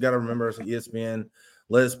Perkins. You got to remember it's an ESPN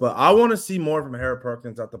list, but I want to see more from Harold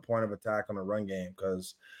Perkins at the point of attack on the run game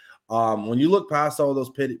because When you look past all those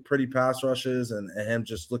pretty pass rushes and him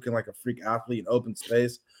just looking like a freak athlete in open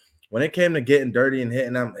space, when it came to getting dirty and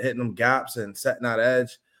hitting them gaps and setting that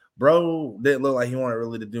edge, bro didn't look like he wanted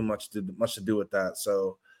really to do much to do with that.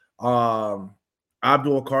 So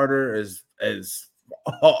Abdul Carter is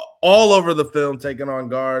all over the film, taking on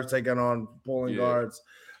guards, pulling guards,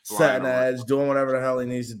 setting the edge, doing whatever the hell he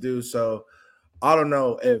needs to do. So I don't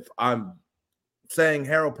know if I'm saying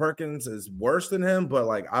Harold Perkins is worse than him, but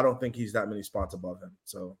like I don't think he's that many spots above him.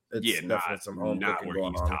 So it's definitely some home cooking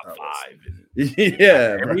going on. Top 5.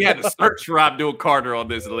 Yeah, and we had to search for Abdul Carter on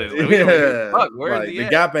this list. Like, where's the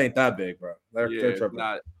gap ain't that big, bro. They're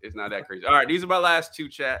it's not that crazy. All right, these are my last two,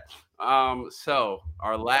 chat. So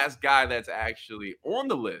our last guy that's actually on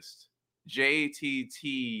the list,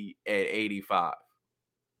 JTT at 85.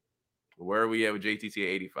 Where are we at with JTT at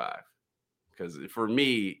 85? Because for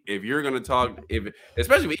me, if you're going to talk,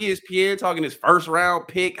 especially with ESPN talking his first round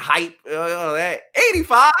pick hype, at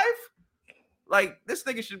 85, like this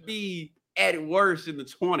nigga should be at worst in the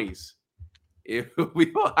 20s. If we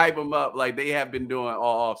don't hype him up like they have been doing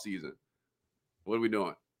all offseason. What are we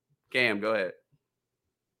doing? Cam, go ahead.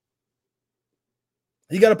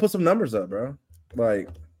 You got to put some numbers up, bro. Like,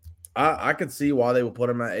 I could see why they would put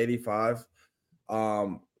him at 85.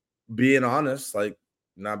 Being honest, like,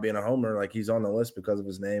 not being a homer, like he's on the list because of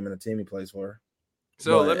his name and the team he plays for.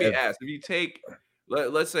 So let me ask, if you take,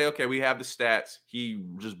 let's say, okay, we have the stats. He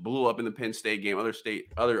just blew up in the Penn State game.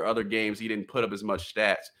 Other games, he didn't put up as much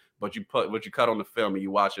stats, but you cut on the film and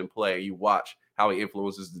you watch him play. You watch how he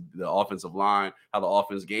influences the offensive line, how the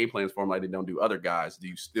offense game plans for him like they don't do other guys. Do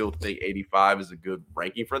you still think 85 is a good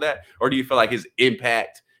ranking for that? Or do you feel like his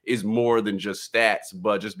impact is more than just stats,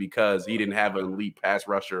 but just because he didn't have an elite pass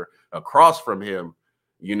rusher across from him,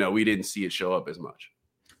 we didn't see it show up as much?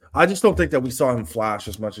 I just don't think that we saw him flash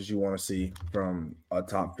as much as you want to see from a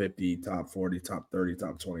top 50, top 40, top 30,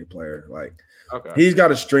 top 20 player. Like, He's got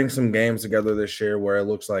to string some games together this year where it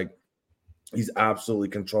looks like he's absolutely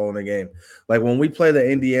controlling the game. Like when we play the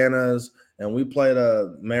Indianas and we play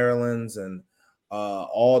the Marylands and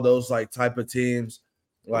all those like type of teams,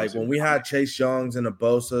 like when we had Chase Youngs and the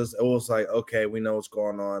Bosas, it was like, okay, we know what's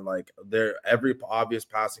going on. Like every obvious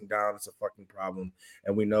passing down is a fucking problem,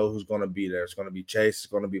 and we know who's going to be there. It's going to be Chase, it's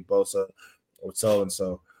going to be Bosa, or so and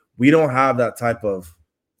so. We don't have that type of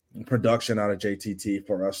production out of JTT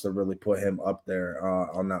for us to really put him up there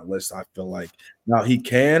on that list. I feel like now he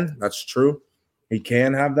can. That's true. He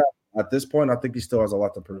can have that. At this point, I think he still has a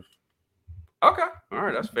lot to prove. Okay, all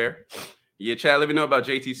right, that's fair. Yeah, Chad, let me know about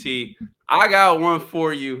JTT. I got one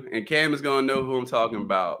for you, and Cam is going to know who I'm talking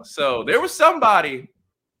about. So there was somebody,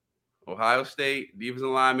 Ohio State defensive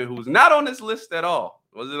lineman, who was not on this list at all.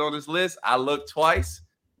 Was it on this list? I looked twice.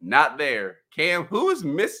 Not there. Cam, who is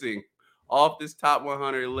missing off this top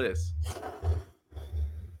 100 list?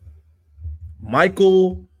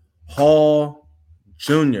 Michael Hall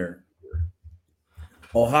Jr.,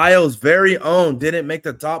 Ohio's very own, didn't make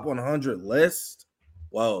the top 100 list.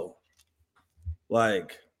 Whoa.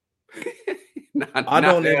 Like, I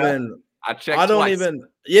don't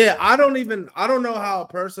know how a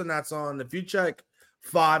person that's on, if you check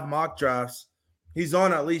 5 mock drafts, he's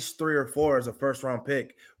on at least 3 or 4 as a first round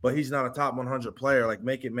pick, but he's not a top 100 player. Like,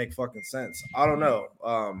 make it make fucking sense. I don't know.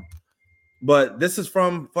 But this is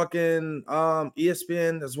from fucking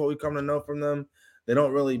ESPN. That's what we come to know from them. They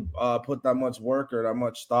don't really put that much work or that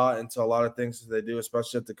much thought into a lot of things that they do,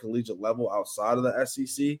 especially at the collegiate level outside of the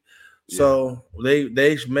SEC. Yeah. So they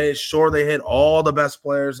made sure they hit all the best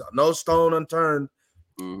players, no stone unturned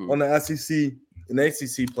on the SEC and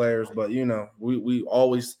ACC players. But we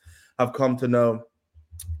always have come to know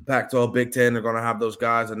Pac-12, Big Ten, they're going to have those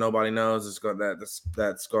guys that nobody knows that's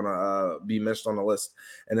going to be missed on the list.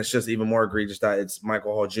 And it's just even more egregious that it's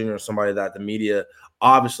Michael Hall Jr., somebody that the media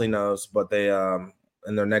obviously knows, but they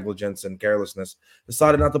in their negligence and carelessness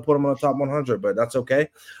decided not to put him on the top 100. But that's okay.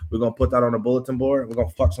 We're going to put that on a bulletin board. We're going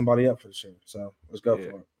to fuck somebody up for the year. So let's go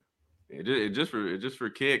for it. It just for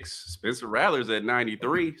kicks. Spencer Rattler's at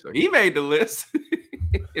 93, so he made the list.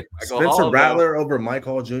 Spencer Rattler over Mike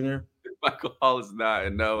Hall Jr. Michael Hall is not,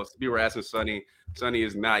 and no, we were asking Sonny. Sonny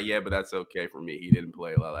is not yet, but that's okay for me. He didn't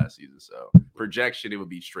play a lot last season, so projection, it would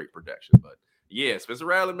be straight projection. But yeah, Spencer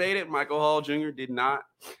Rattler made it. Michael Hall Jr. did not,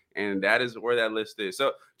 and that is where that list is.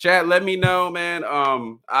 So, Chad, let me know, man.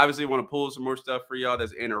 Obviously, want to pull some more stuff for y'all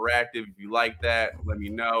that's interactive. If you like that, let me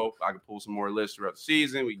know. I can pull some more lists throughout the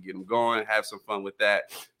season. We can get them going, have some fun with that.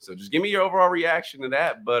 So, just give me your overall reaction to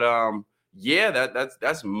that. But yeah,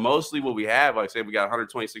 that's mostly what we have. Like I said, we got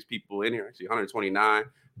 126 people in here, actually 129.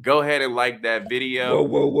 Go ahead and like that video.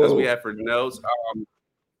 Whoa. As we have for notes.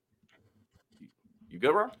 You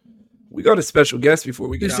good, bro? We got a special guest before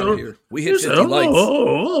we get out of here. We hit 50 likes.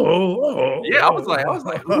 Yeah, I was like,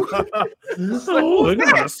 we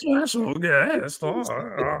got a special guest.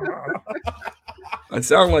 I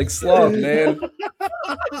sound like Sloth, man.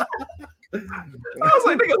 I was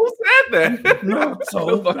like, nigga, who said that? Not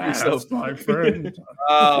so fast, my friend.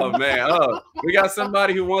 Oh man, we got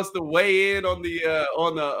somebody who wants to weigh in on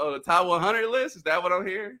the top 100 list. Is that what I'm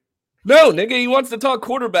hearing? No, nigga, he wants to talk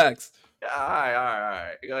quarterbacks. All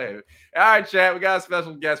right. Go ahead. All right, chat. We got a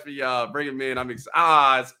special guest for y'all. Bring him in. I'm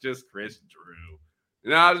excited. It's just Chris Drew.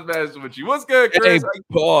 No, I'm just messing with you. What's good, Chris?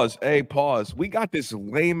 Pause. We got this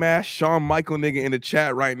lame ass Shawn Michael nigga in the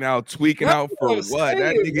chat right now tweaking out for what?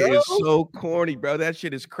 That nigga is so corny, bro. That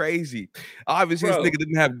shit is crazy. Obviously, this nigga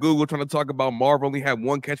didn't have Google trying to talk about Marv. Only had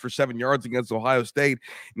 1 catch for 7 yards against Ohio State.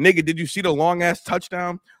 Nigga, did you see the long ass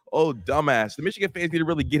touchdown? Oh, dumbass. The Michigan fans need to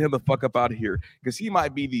really get him the fuck up out of here because he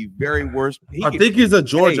might be the very worst. I think he's a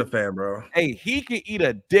Georgia fan, bro. Hey, he can eat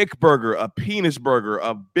a dick burger, a penis burger,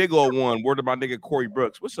 a big old one. Word to my nigga Corey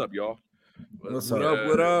Brooks. What's up, y'all?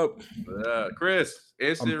 What up? Chris,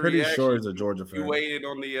 I'm pretty sure he's a Georgia fan. You waited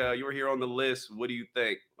on you were here on the list. What do you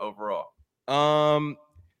think overall?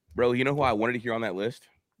 Bro, you know who I wanted to hear on that list?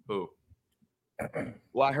 Who?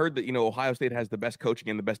 Well, I heard that, Ohio State has the best coaching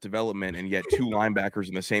and the best development, and yet 2 linebackers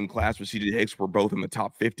in the same class with C.J. Hicks were both in the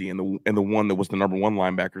top 50, and the one that was the number 1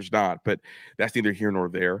 linebacker is not. But that's neither here nor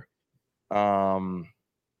there.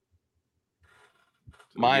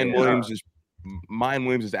 Mayan Williams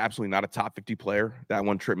is absolutely not a top 50 player. That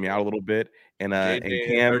one tripped me out a little bit. And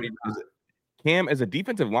Cam, as a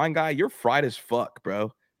defensive line guy, you're fried as fuck,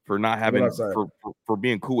 bro, for not having for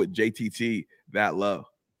being cool with JTT that low.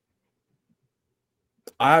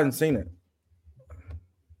 I haven't seen it.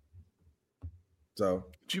 So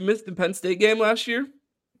did you miss the Penn State game last year?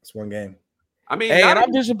 It's 1 game. I mean, hey, and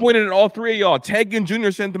I'm disappointed in all 3 of y'all. Tegan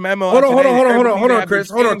Jr. sent the memo. Hold on,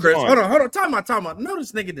 Chris. Hold on. Time out. No,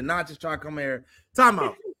 this nigga did not just try to come here. Time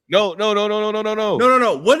out. No.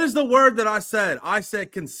 What is the word that I said? I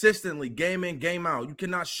said consistently, game in, game out. You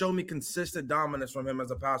cannot show me consistent dominance from him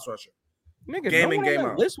as a pass rusher. Nigga, game in, game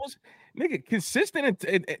out. This was consistent.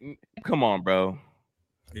 And come on, bro.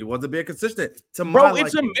 He wasn't being consistent. Bro,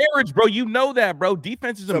 it's a marriage, bro. You know that, bro.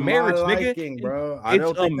 Defense is a marriage, nigga. Bro.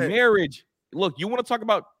 It's a marriage. Look, you want to talk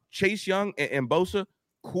about Chase Young and Bosa?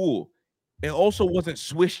 Cool. It also wasn't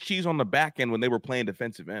Swiss cheese on the back end when they were playing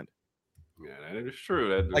defensive end. Yeah, that is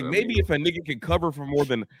true. Maybe if a nigga could cover for more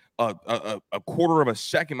than a quarter of a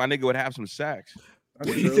second, my nigga would have some sacks. What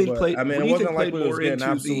do you think played? I mean, it wasn't like we was getting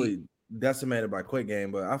absolutely decimated by quick game,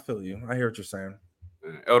 but I feel you. I hear what you're saying.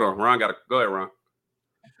 Hold on, Ron. Go ahead, Ron.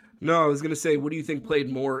 No, I was gonna say, what do you think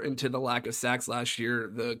played more into the lack of sacks last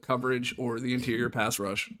year, the coverage or the interior pass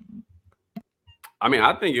rush? I mean,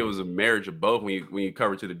 I think it was a marriage of both. When you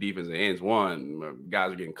cover to the defensive ends, one,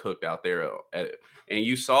 guys are getting cooked out there, and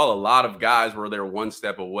you saw a lot of guys where they're 1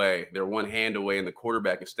 step away, they're 1 hand away, and the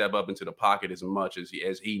quarterback can step up into the pocket as much as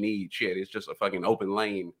he needs. Shit, it's just a fucking open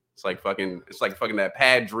lane. It's like fucking that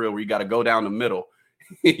pad drill where you got to go down the middle.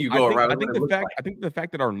 You go around. I think the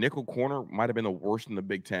fact that our nickel corner might have been the worst in the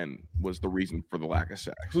Big Ten was the reason for the lack of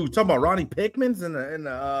sacks. Who talking about Ronnie Pickmans and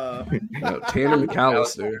Tanner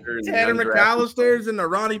McAllister. Tanner McAllister's and the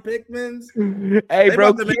Ronnie Pickmans. Hey,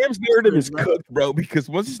 bro, Cam's narrative is cooked, bro, because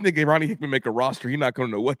once this nigga Ronnie Hickman make a roster, he's not gonna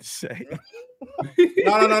know what to say.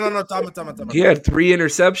 No. Time. He had 3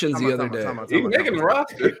 interceptions the other day. He's making the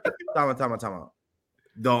roster. Time.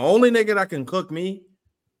 The only nigga that can cook me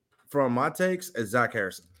from my takes is Zach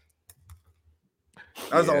Harrison.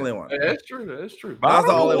 That's the only one. That's true. That's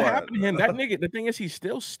the only one. Happened to him. That nigga. The thing is, he's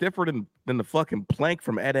still stiffer than the fucking plank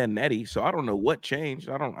from Ed and Eddie. So I don't know what changed.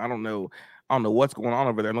 I don't know what's going on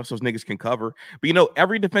over there unless those niggas can cover. But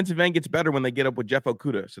every defensive end gets better when they get up with Jeff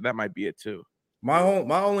Okudah. So that might be it too. My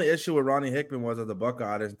only issue with Ronnie Hickman was as a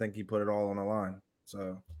Buckeye, I didn't think he put it all on the line.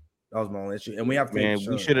 So that was my only issue. And we have to.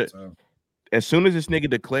 We should have. So. As soon as this nigga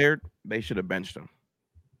declared, they should have benched him.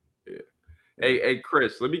 Yeah. Hey,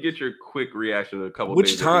 Chris, let me get your quick reaction to a couple.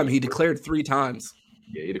 Which time? He declared 3 times.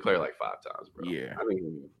 Yeah, he declared like 5 times, bro. Yeah, I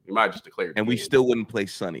mean, he might just declare. And we still wouldn't play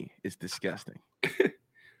Sonny. It's disgusting.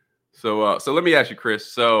 So let me ask you, Chris.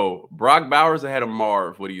 So Brock Bowers ahead of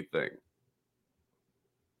Marv. What do you think?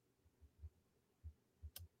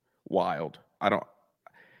 Wild. I don't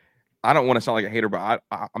want to sound like a hater, but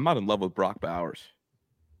I'm not in love with Brock Bowers.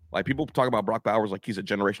 Like, people talk about Brock Bowers like he's a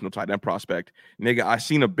generational tight end prospect. Nigga, I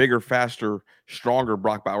seen a bigger, faster, stronger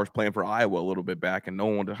Brock Bowers playing for Iowa a little bit back, and no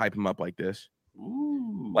one wanted to hype him up like this.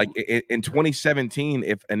 Ooh. Like, in 2017,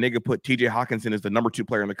 if a nigga put TJ Hawkinson as the number 2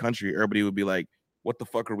 player in the country, everybody would be like, what the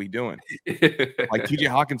fuck are we doing? Like TJ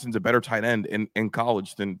Hawkinson's a better tight end in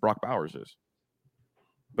college than Brock Bowers is.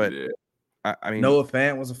 But I mean, Noah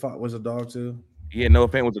Fant was a dog too. Yeah, Noah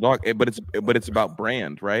Fant was a dog, but it's about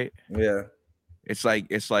brand, right? Yeah, it's like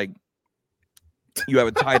you have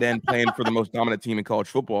a tight end playing for the most dominant team in college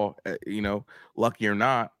football. Lucky or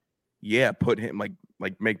not, put him like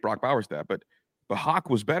make Brock Bowers that. But Hawk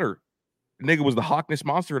was better. Nigga was the Hawkness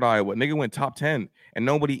monster at Iowa. Nigga went top 10, and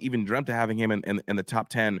nobody even dreamt of having him in the top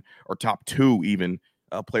 10 or top 2 even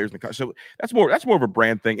players in the country. So that's more of a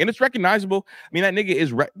brand thing, and it's recognizable. I mean, that nigga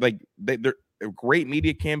is they're a great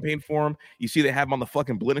media campaign for him. You see, they have him on the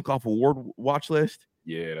fucking Blitnikoff Award watch list.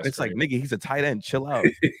 Yeah, that's it's crazy. Like, nigga, he's a tight end. Chill out,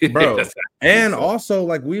 bro. And also,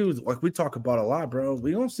 like we talk about a lot, bro.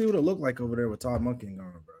 We don't see what it looked like over there with Todd Monken going,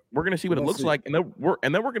 bro. We're gonna see what it looks like, and then we're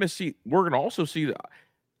gonna also see.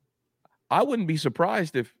 I wouldn't be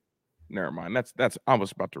surprised if. Never mind. That's I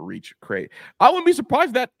was about to reach Craig. I wouldn't be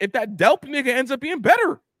surprised if that Delp nigga ends up being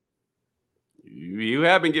better. You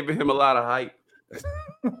have been giving him a lot of hype.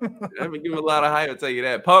 I've been giving a lot of hype. I'll tell you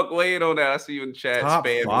that. Punk, weigh in on that. I see you in the chat. Top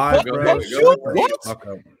spam. 5, Go bro. ahead. What?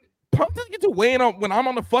 Punk doesn't get to weigh in on when I'm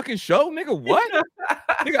on the fucking show, nigga. What?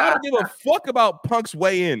 Nigga, I don't give a fuck about Punk's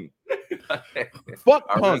weigh in. Fuck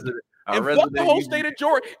Punk. And fuck the whole state of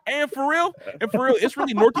Georgia. And for real, it's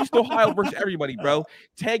really Northeast Ohio versus everybody, bro.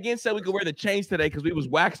 Tag in said we could wear the chains today because we was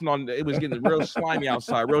waxing on. It was getting real slimy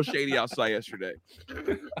outside, real shady outside yesterday.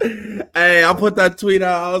 Hey, I put that tweet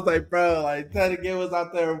out. I was like, bro, like Ted again was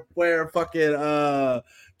out there wearing fucking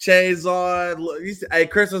chains on. Hey,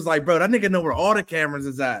 Chris was like, bro, that nigga know where all the cameras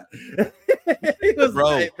is at. He was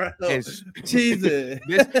like, bro, Jesus.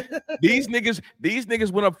 These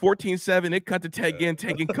niggas went up 14-7. It cut to Ted in,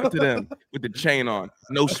 taking cut to them with the chain on.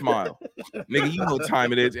 No smile. Nigga, you know what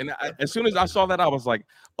time it is. And as soon as I saw that, I was like,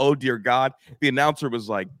 oh, dear God. The announcer was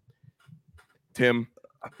like, Tim,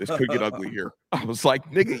 this could get ugly here. I was like,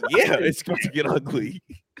 nigga, yeah, it's going to get ugly.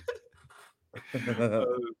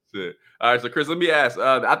 Oh, shit. All right, so Chris, let me ask.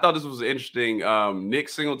 I thought this was interesting. Nick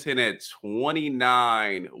Singleton at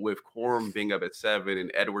 29, with Corum being up at 7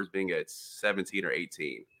 and Edwards being at 17 or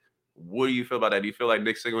 18. What do you feel about that? Do you feel like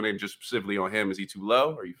Nick Singleton, just specifically on him, is he too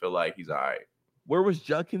low, or you feel like he's all right? Where was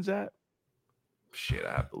Judkins at? Shit,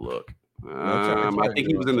 I have to look. I think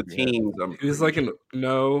he was in the teens. He was like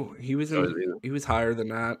he was hhigher than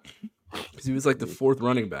that because he was like the 4th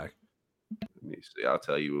running back. Let me see. I'll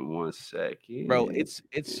tell you in 1 second. Bro, it's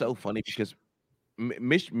so funny because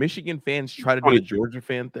Michigan fans try to do the Georgia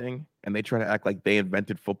fan thing, and they try to act like they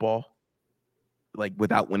invented football, like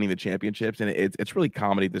without winning the championships, and it's really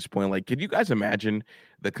comedy at this point. Like, can you guys imagine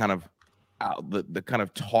the kind of the kind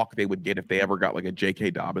of talk they would get if they ever got like a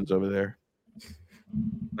J.K. Dobbins over there?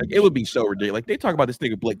 Like, it would be so ridiculous. Like, they talk about this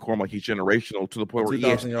nigga Blake Corum like he's generational to the point where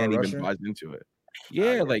ESPN even buys into it.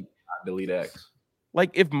 Yeah, like delete X.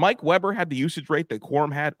 Like, if Mike Weber had the usage rate that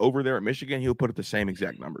Corum had over there at Michigan, he would put up the same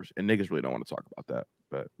exact numbers. And niggas really don't want to talk about that.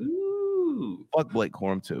 But fuck Blake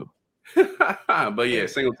Corum too. But yeah,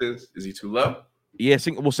 Singleton, is he too low? Yeah,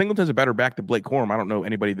 Singleton's a better back than Blake Corum. I don't know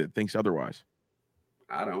anybody that thinks otherwise.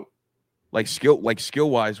 I don't. Like skill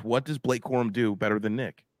wise, what does Blake Corum do better than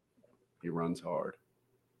Nick? He runs hard.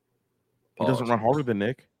 He doesn't run harder than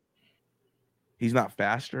Nick. He's not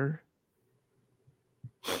faster.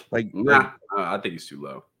 I think he's too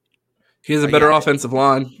low. He has a better offensive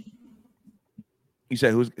line. You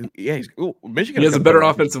said Michigan. He has a better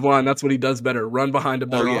offensive line. That's what he does better. Run behind a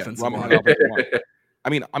better offensive line. I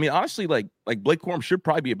mean, honestly, like Blake Corum should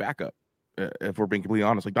probably be a backup. If we're being completely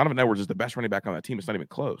honest, like Donovan Edwards is the best running back on that team. It's not even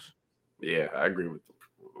close. Yeah, I agree with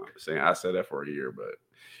what I'm saying. I said that for a year, but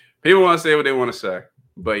people want to say what they want to say.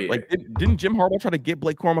 But yeah, like didn't Jim Harbaugh try to get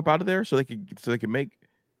Blake Corum up out of there so they could make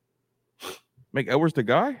Edwards the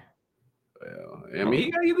guy? Well, I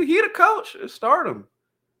mean, he the coach. Start him.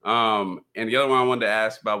 And the other one I wanted to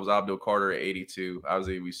ask about was Abdul Carter at 82.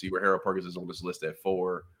 Obviously, we see where Harold Perkins is on this list at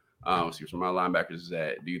 4. See where my linebackers is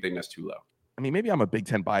at. Do you think that's too low? I mean, maybe I'm a Big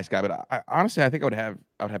Ten bias guy, but I honestly think I would have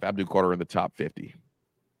Abdul Carter in the top 50.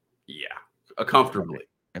 Yeah, comfortably.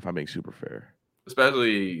 If I'm being super fair.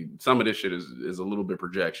 Especially some of this shit is a little bit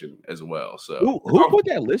projection as well. So who put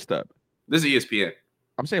that list up? This is ESPN.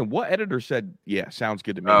 I'm saying, what editor said, yeah, sounds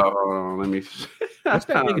good to me? Oh, let me. What's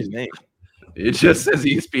that nigga's name? It just says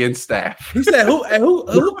ESPN staff. He said,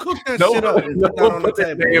 who cooked that shit up?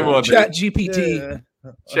 Chat GPT.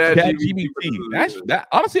 Chat GPT. That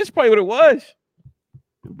honestly, that's probably what it was.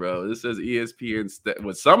 Bro, this says ESPN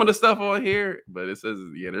with some of the stuff on here, but it says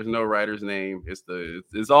there's no writer's name.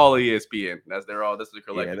 It's all ESPN. That's the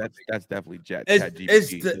collective. Yeah, that's definitely Chat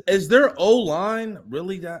GPT. Is their O line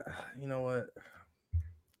really that? You know what?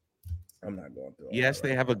 I'm not going through. Yes,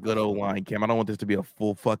 they have a good O-line, Cam. I don't want this to be a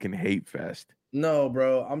full fucking hate fest. No,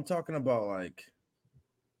 bro. I'm talking about like.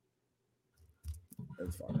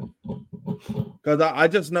 It's fine. Because I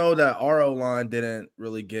just know that our O-line didn't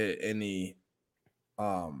really get any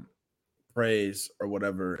praise or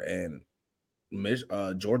whatever, and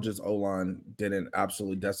Georgia's O-line didn't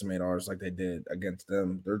absolutely decimate ours like they did against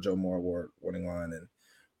them. Their Joe Moore Award winning line, and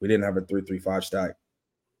we didn't have a 3-3-5 stack.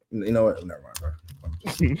 You know what? Never mind, bro.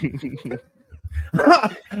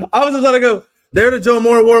 I was just gonna go. They're the Joe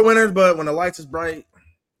Moore Award winners, but when the lights is bright,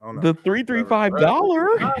 I don't know. The $335.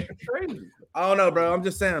 I don't know, bro. I'm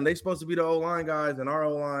just saying they supposed to be the O-line guys, and our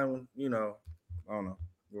O-line, I don't know.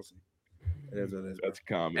 We'll see. It is what it is. That's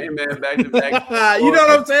common. Hey man, back to back. You know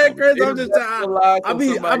what I'm saying, Chris? I'm just I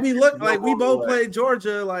be looking like we both played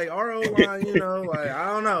Georgia, like our O-line, like I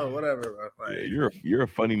don't know, whatever. Bro. Like, yeah, you're a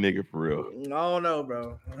funny nigga for real. I don't know,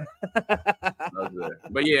 bro.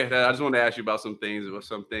 But yeah, I just wanted to ask you about some things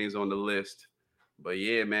on the list. But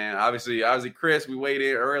yeah, man, obviously, Chris, we weighed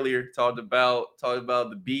in earlier, talked about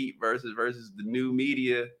the beat versus the new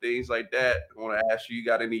media, things like that. I want to ask you, you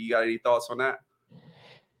got any thoughts on that?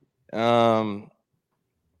 I'm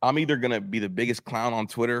either gonna be the biggest clown on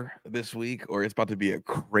Twitter this week, or it's about to be a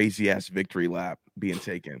crazy ass victory lap being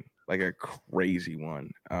taken, like a crazy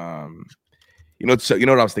one. You know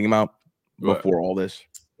what I was thinking about before all this?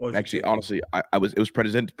 Actually, honestly, it was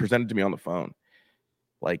presented to me on the phone,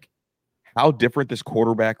 like how different this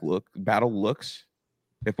quarterback battle looks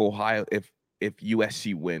if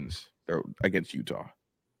USC wins against Utah.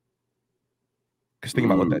 Because think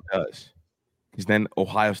about what that does. Because then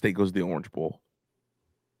Ohio State goes to the Orange Bowl.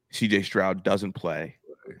 CJ Stroud doesn't play.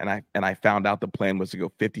 And I found out the plan was to go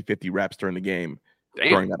 50-50 reps during the game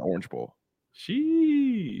during that Orange Bowl.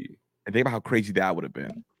 Gee. And think about how crazy that would have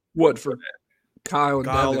been. What for Kyle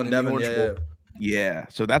and Devin yeah. Bowl? Yeah.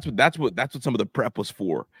 So that's what some of the prep was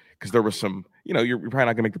for. Because there was some, you're probably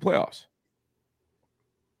not gonna make the playoffs.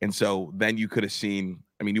 And so then you could have seen,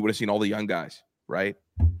 you would have seen all the young guys, right?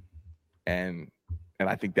 And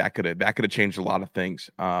I think that could have changed a lot of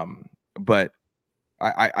things. But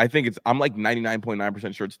I think I'm like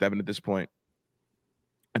 99.9% sure it's Devin at this point.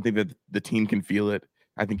 I think that the team can feel it.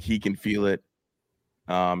 I think he can feel it.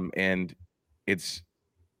 And it's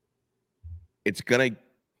gonna.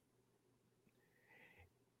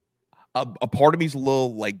 A part of me's a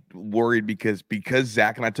little like worried because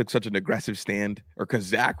Zach and I took such an aggressive stand, or because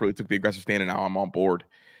Zach really took the aggressive stand, and now I'm on board.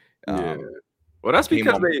 Yeah. Well, that's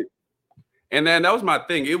because and then that was my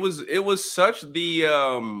thing. It was such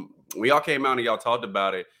the we all came out and y'all talked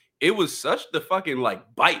about it. It was such the fucking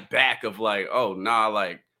like bite back of like, oh nah,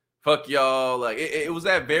 like fuck y'all. Like it was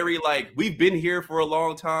that very like we've been here for a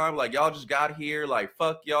long time. Like y'all just got here. Like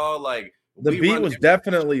fuck y'all. Like the beat was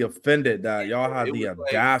definitely offended that y'all had the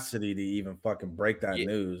audacity to even fucking break that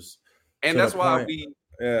news. And that's why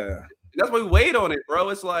that's why we wait on it, bro.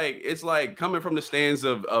 It's like coming from the stands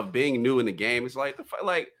of being new in the game. It's like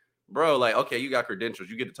bro, like, okay, you got credentials,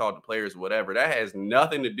 you get to talk to players, whatever. That has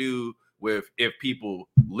nothing to do with if people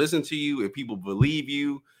listen to you, if people believe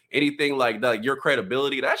you, anything like that, your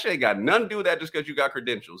credibility. That shit ain't got nothing to do with that just because you got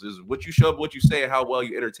credentials. Is what you show up, what you say, and how well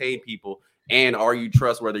you entertain people, and are you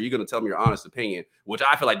trustworthy? You're going to tell them your honest opinion, which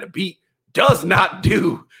I feel like the beat does not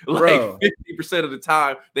do. Like 50% of the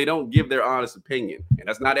time, they don't give their honest opinion. And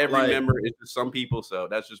that's not every member, it's just some people. So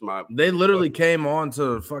that's just my. They literally came on to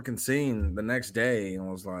the fucking scene the next day and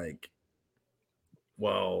was like,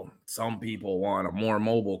 well, some people want a more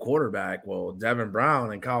mobile quarterback. Well, Devin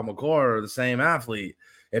Brown and Kyle McCord are the same athlete.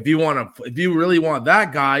 If you really want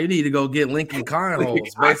that guy, you need to go get Lincoln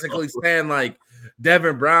Kineholz. Basically saying like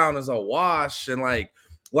Devin Brown is a wash, and like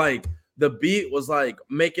the beat was like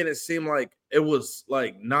making it seem like it was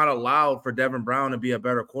like not allowed for Devin Brown to be a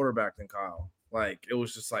better quarterback than Kyle. Like it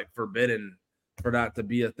was just like forbidden for that to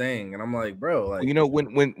be a thing. And I'm like, bro, like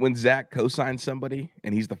when Zach co-signs somebody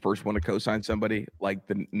and he's the first one to co-sign somebody, like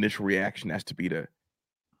the initial reaction has to be to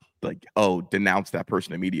like, oh, denounce that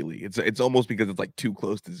person immediately. It's almost because it's like too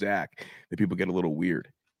close to Zach that people get a little weird.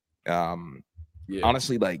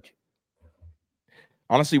 Honestly,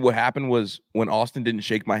 what happened was when Austin didn't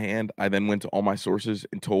shake my hand, I then went to all my sources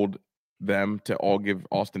and told them to all give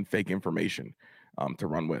Austin fake information to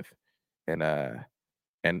run with. And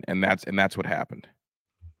that's what happened.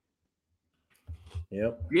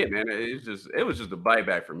 Yep. Yeah, man. It was just a bite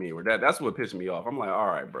back for me. Where that's what pissed me off. I'm like, all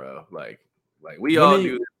right, bro. Like we all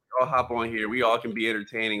do this. We all hop on here. We all can be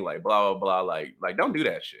entertaining. Like blah blah blah. Like don't do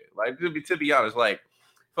that shit. Like to be honest, like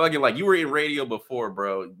fucking like you were in radio before,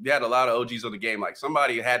 bro. You had a lot of OGs on the game. Like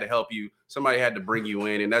somebody had to help you. Somebody had to bring you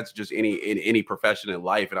in, and that's just in any profession in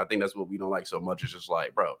life. And I think that's what we don't like so much. It's just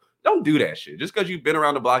like, bro, Don't do that shit. Just because you've been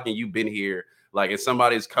around the block and you've been here, like, if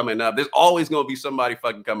somebody's coming up, there's always going to be somebody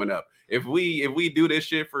fucking coming up. If we do this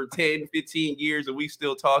shit for 10, 15 years and we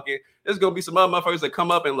still talking, there's going to be some other motherfuckers that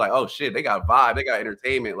come up and like, oh shit, they got vibe, they got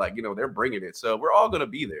entertainment, like, you know, they're bringing it. So we're all going to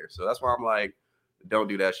be there. So that's why I'm like, don't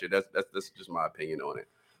do that shit. That's just my opinion on it.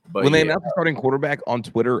 But when they announce the starting quarterback on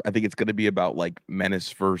Twitter, I think it's going to be about like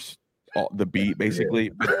Menace versus the beat, basically.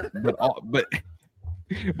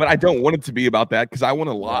 But I don't want it to be about that because I want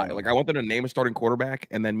to lie. Like, I want them to name a starting quarterback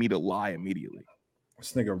and then me to lie immediately.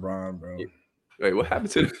 This nigga Ron, bro. Wait, what happened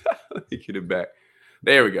to Let me get it back.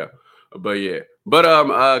 There we go. But yeah.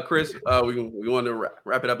 But Chris, we want to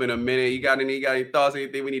wrap it up in a minute. You got any thoughts,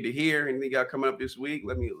 anything we need to hear, anything you got coming up this week?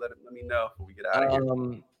 Let me know before we get out of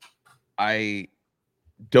here. I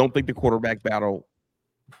don't think the quarterback battle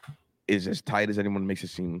is as tight as anyone makes it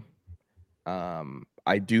seem.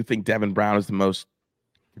 I do think Devin Brown is the most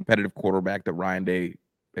competitive quarterback that Ryan Day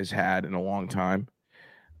has had in a long time.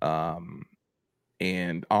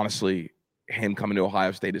 And honestly, him coming to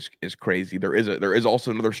Ohio State is crazy. There is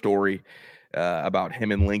also another story about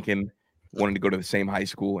him and Lincoln wanting to go to the same high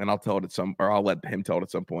school, and I'll let him tell it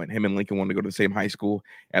at some point. Him and Lincoln wanted to go to the same high school,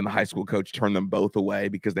 and the high school coach turned them both away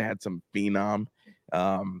because they had some phenom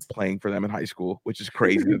playing for them in high school, which is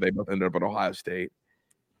crazy that they both ended up at Ohio State.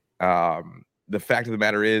 The fact of the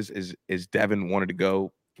matter is Devin wanted to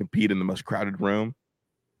go compete in the most crowded room,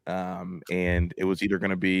 and it was either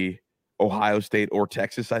going to be Ohio State or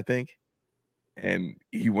Texas, I think. And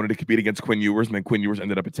he wanted to compete against Quinn Ewers, and then Quinn Ewers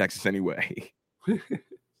ended up at Texas anyway.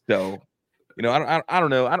 So, you know, I don't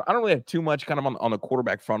know. I don't really have too much kind of on the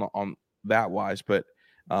quarterback front on that wise, but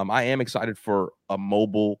I am excited for a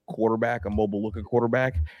mobile looking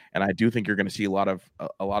quarterback, and I do think you're going to see a lot of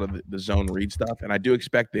the zone read stuff, and I do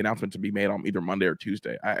expect the announcement to be made on either Monday or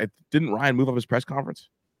Tuesday. Didn't Ryan move up his press conference?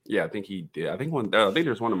 Yeah, I think he did. I think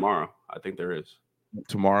there's one tomorrow. I think there is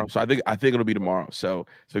tomorrow. So I think it'll be tomorrow. So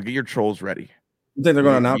get your trolls ready. You think they're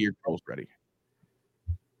going to announce your trolls ready?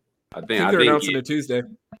 I think they're announcing it Tuesday.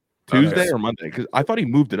 Tuesday or Monday? Because I thought he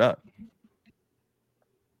moved it up.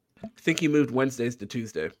 I think he moved Wednesdays to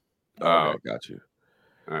Tuesday. Oh, got you.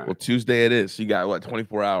 All right. Well, Tuesday it is. You got what,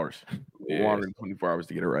 24 hours? Yeah. Longer than 24 hours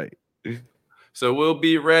to get it right. So we'll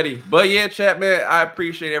be ready. But yeah, chat, man, I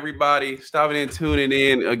appreciate everybody stopping in, tuning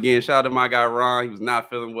in. Again, shout out to my guy Ron. He was not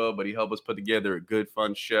feeling well, but he helped us put together a good,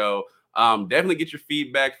 fun show. Definitely get your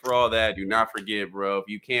feedback for all that. Do not forget, bro, if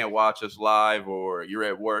you can't watch us live or you're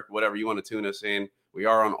at work, whatever, you want to tune us in, we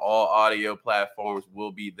are on all audio platforms.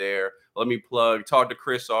 We'll be there. Let me talk to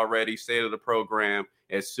Chris already, state of the program.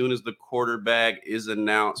 As soon as the quarterback is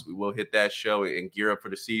announced, we will hit that show and gear up for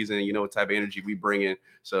the season. You know what type of energy we bring in.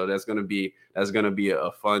 So that's gonna be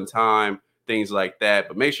a fun time, things like that.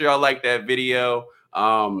 But make sure y'all like that video.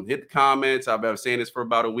 Hit the comments. I've been saying this for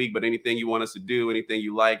about a week, but anything you want us to do, anything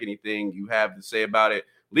you like, anything you have to say about it,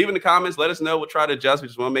 leave in the comments. Let us know. We'll try to adjust. We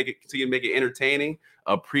just want to continue to make it entertaining.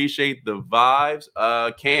 Appreciate the vibes.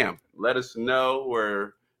 Cam, let us know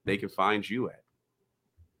where they can find you at.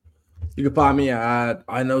 You can find me at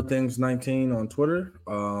I Know Things 19 on Twitter.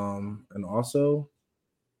 And also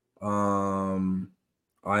I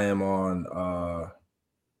am on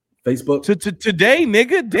Facebook. Today,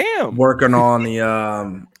 nigga, damn. Working on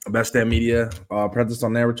the Best Damn Media apprentice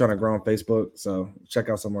on there. We're trying to grow on Facebook, so check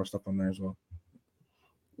out some more stuff on there as well.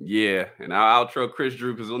 Yeah, and I'll outro Chris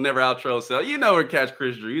Drew because we'll never outro. So you know where to catch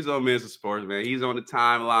Chris Drew. He's on Mr. Sports, man. He's on the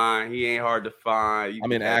timeline. He ain't hard to find.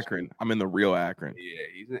 I'm in Akron. I'm in the real Akron. Yeah,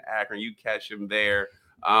 he's in Akron. You catch him there.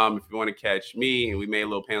 If you want to catch me, and we made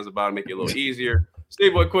little panels about it, make it a little easier.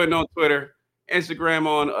 Steve Boy Quentin on Twitter. Instagram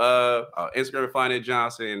on Instagram, find it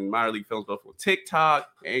Johnson and Minor League Films both on TikTok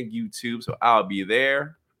and YouTube. So I'll be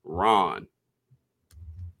there. Ron.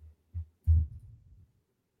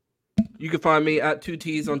 You can find me at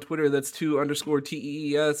 2T's on Twitter. That's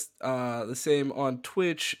 2_TEES. The same on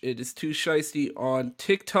Twitch. It is 2Shiesty on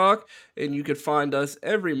TikTok. And you can find us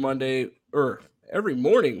every morning,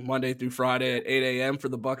 Monday through Friday at 8 a.m. for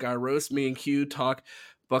the Buckeye Roast. Me and Q talk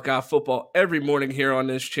Buckeye football every morning here on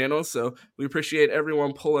this channel. So we appreciate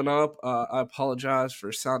everyone pulling up. I apologize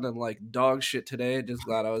for sounding like dog shit today. Just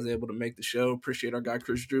glad I was able to make the show. Appreciate our guy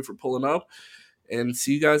Chris Drew for pulling up. And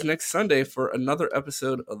see you guys next Sunday for another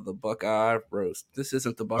episode of the Buckeye Roast. This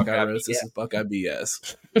isn't the Buckeye Roast. This is Buckeye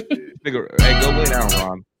BS. Hey, go lay down,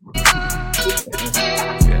 Ron. Yeah,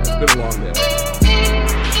 it's been a long day.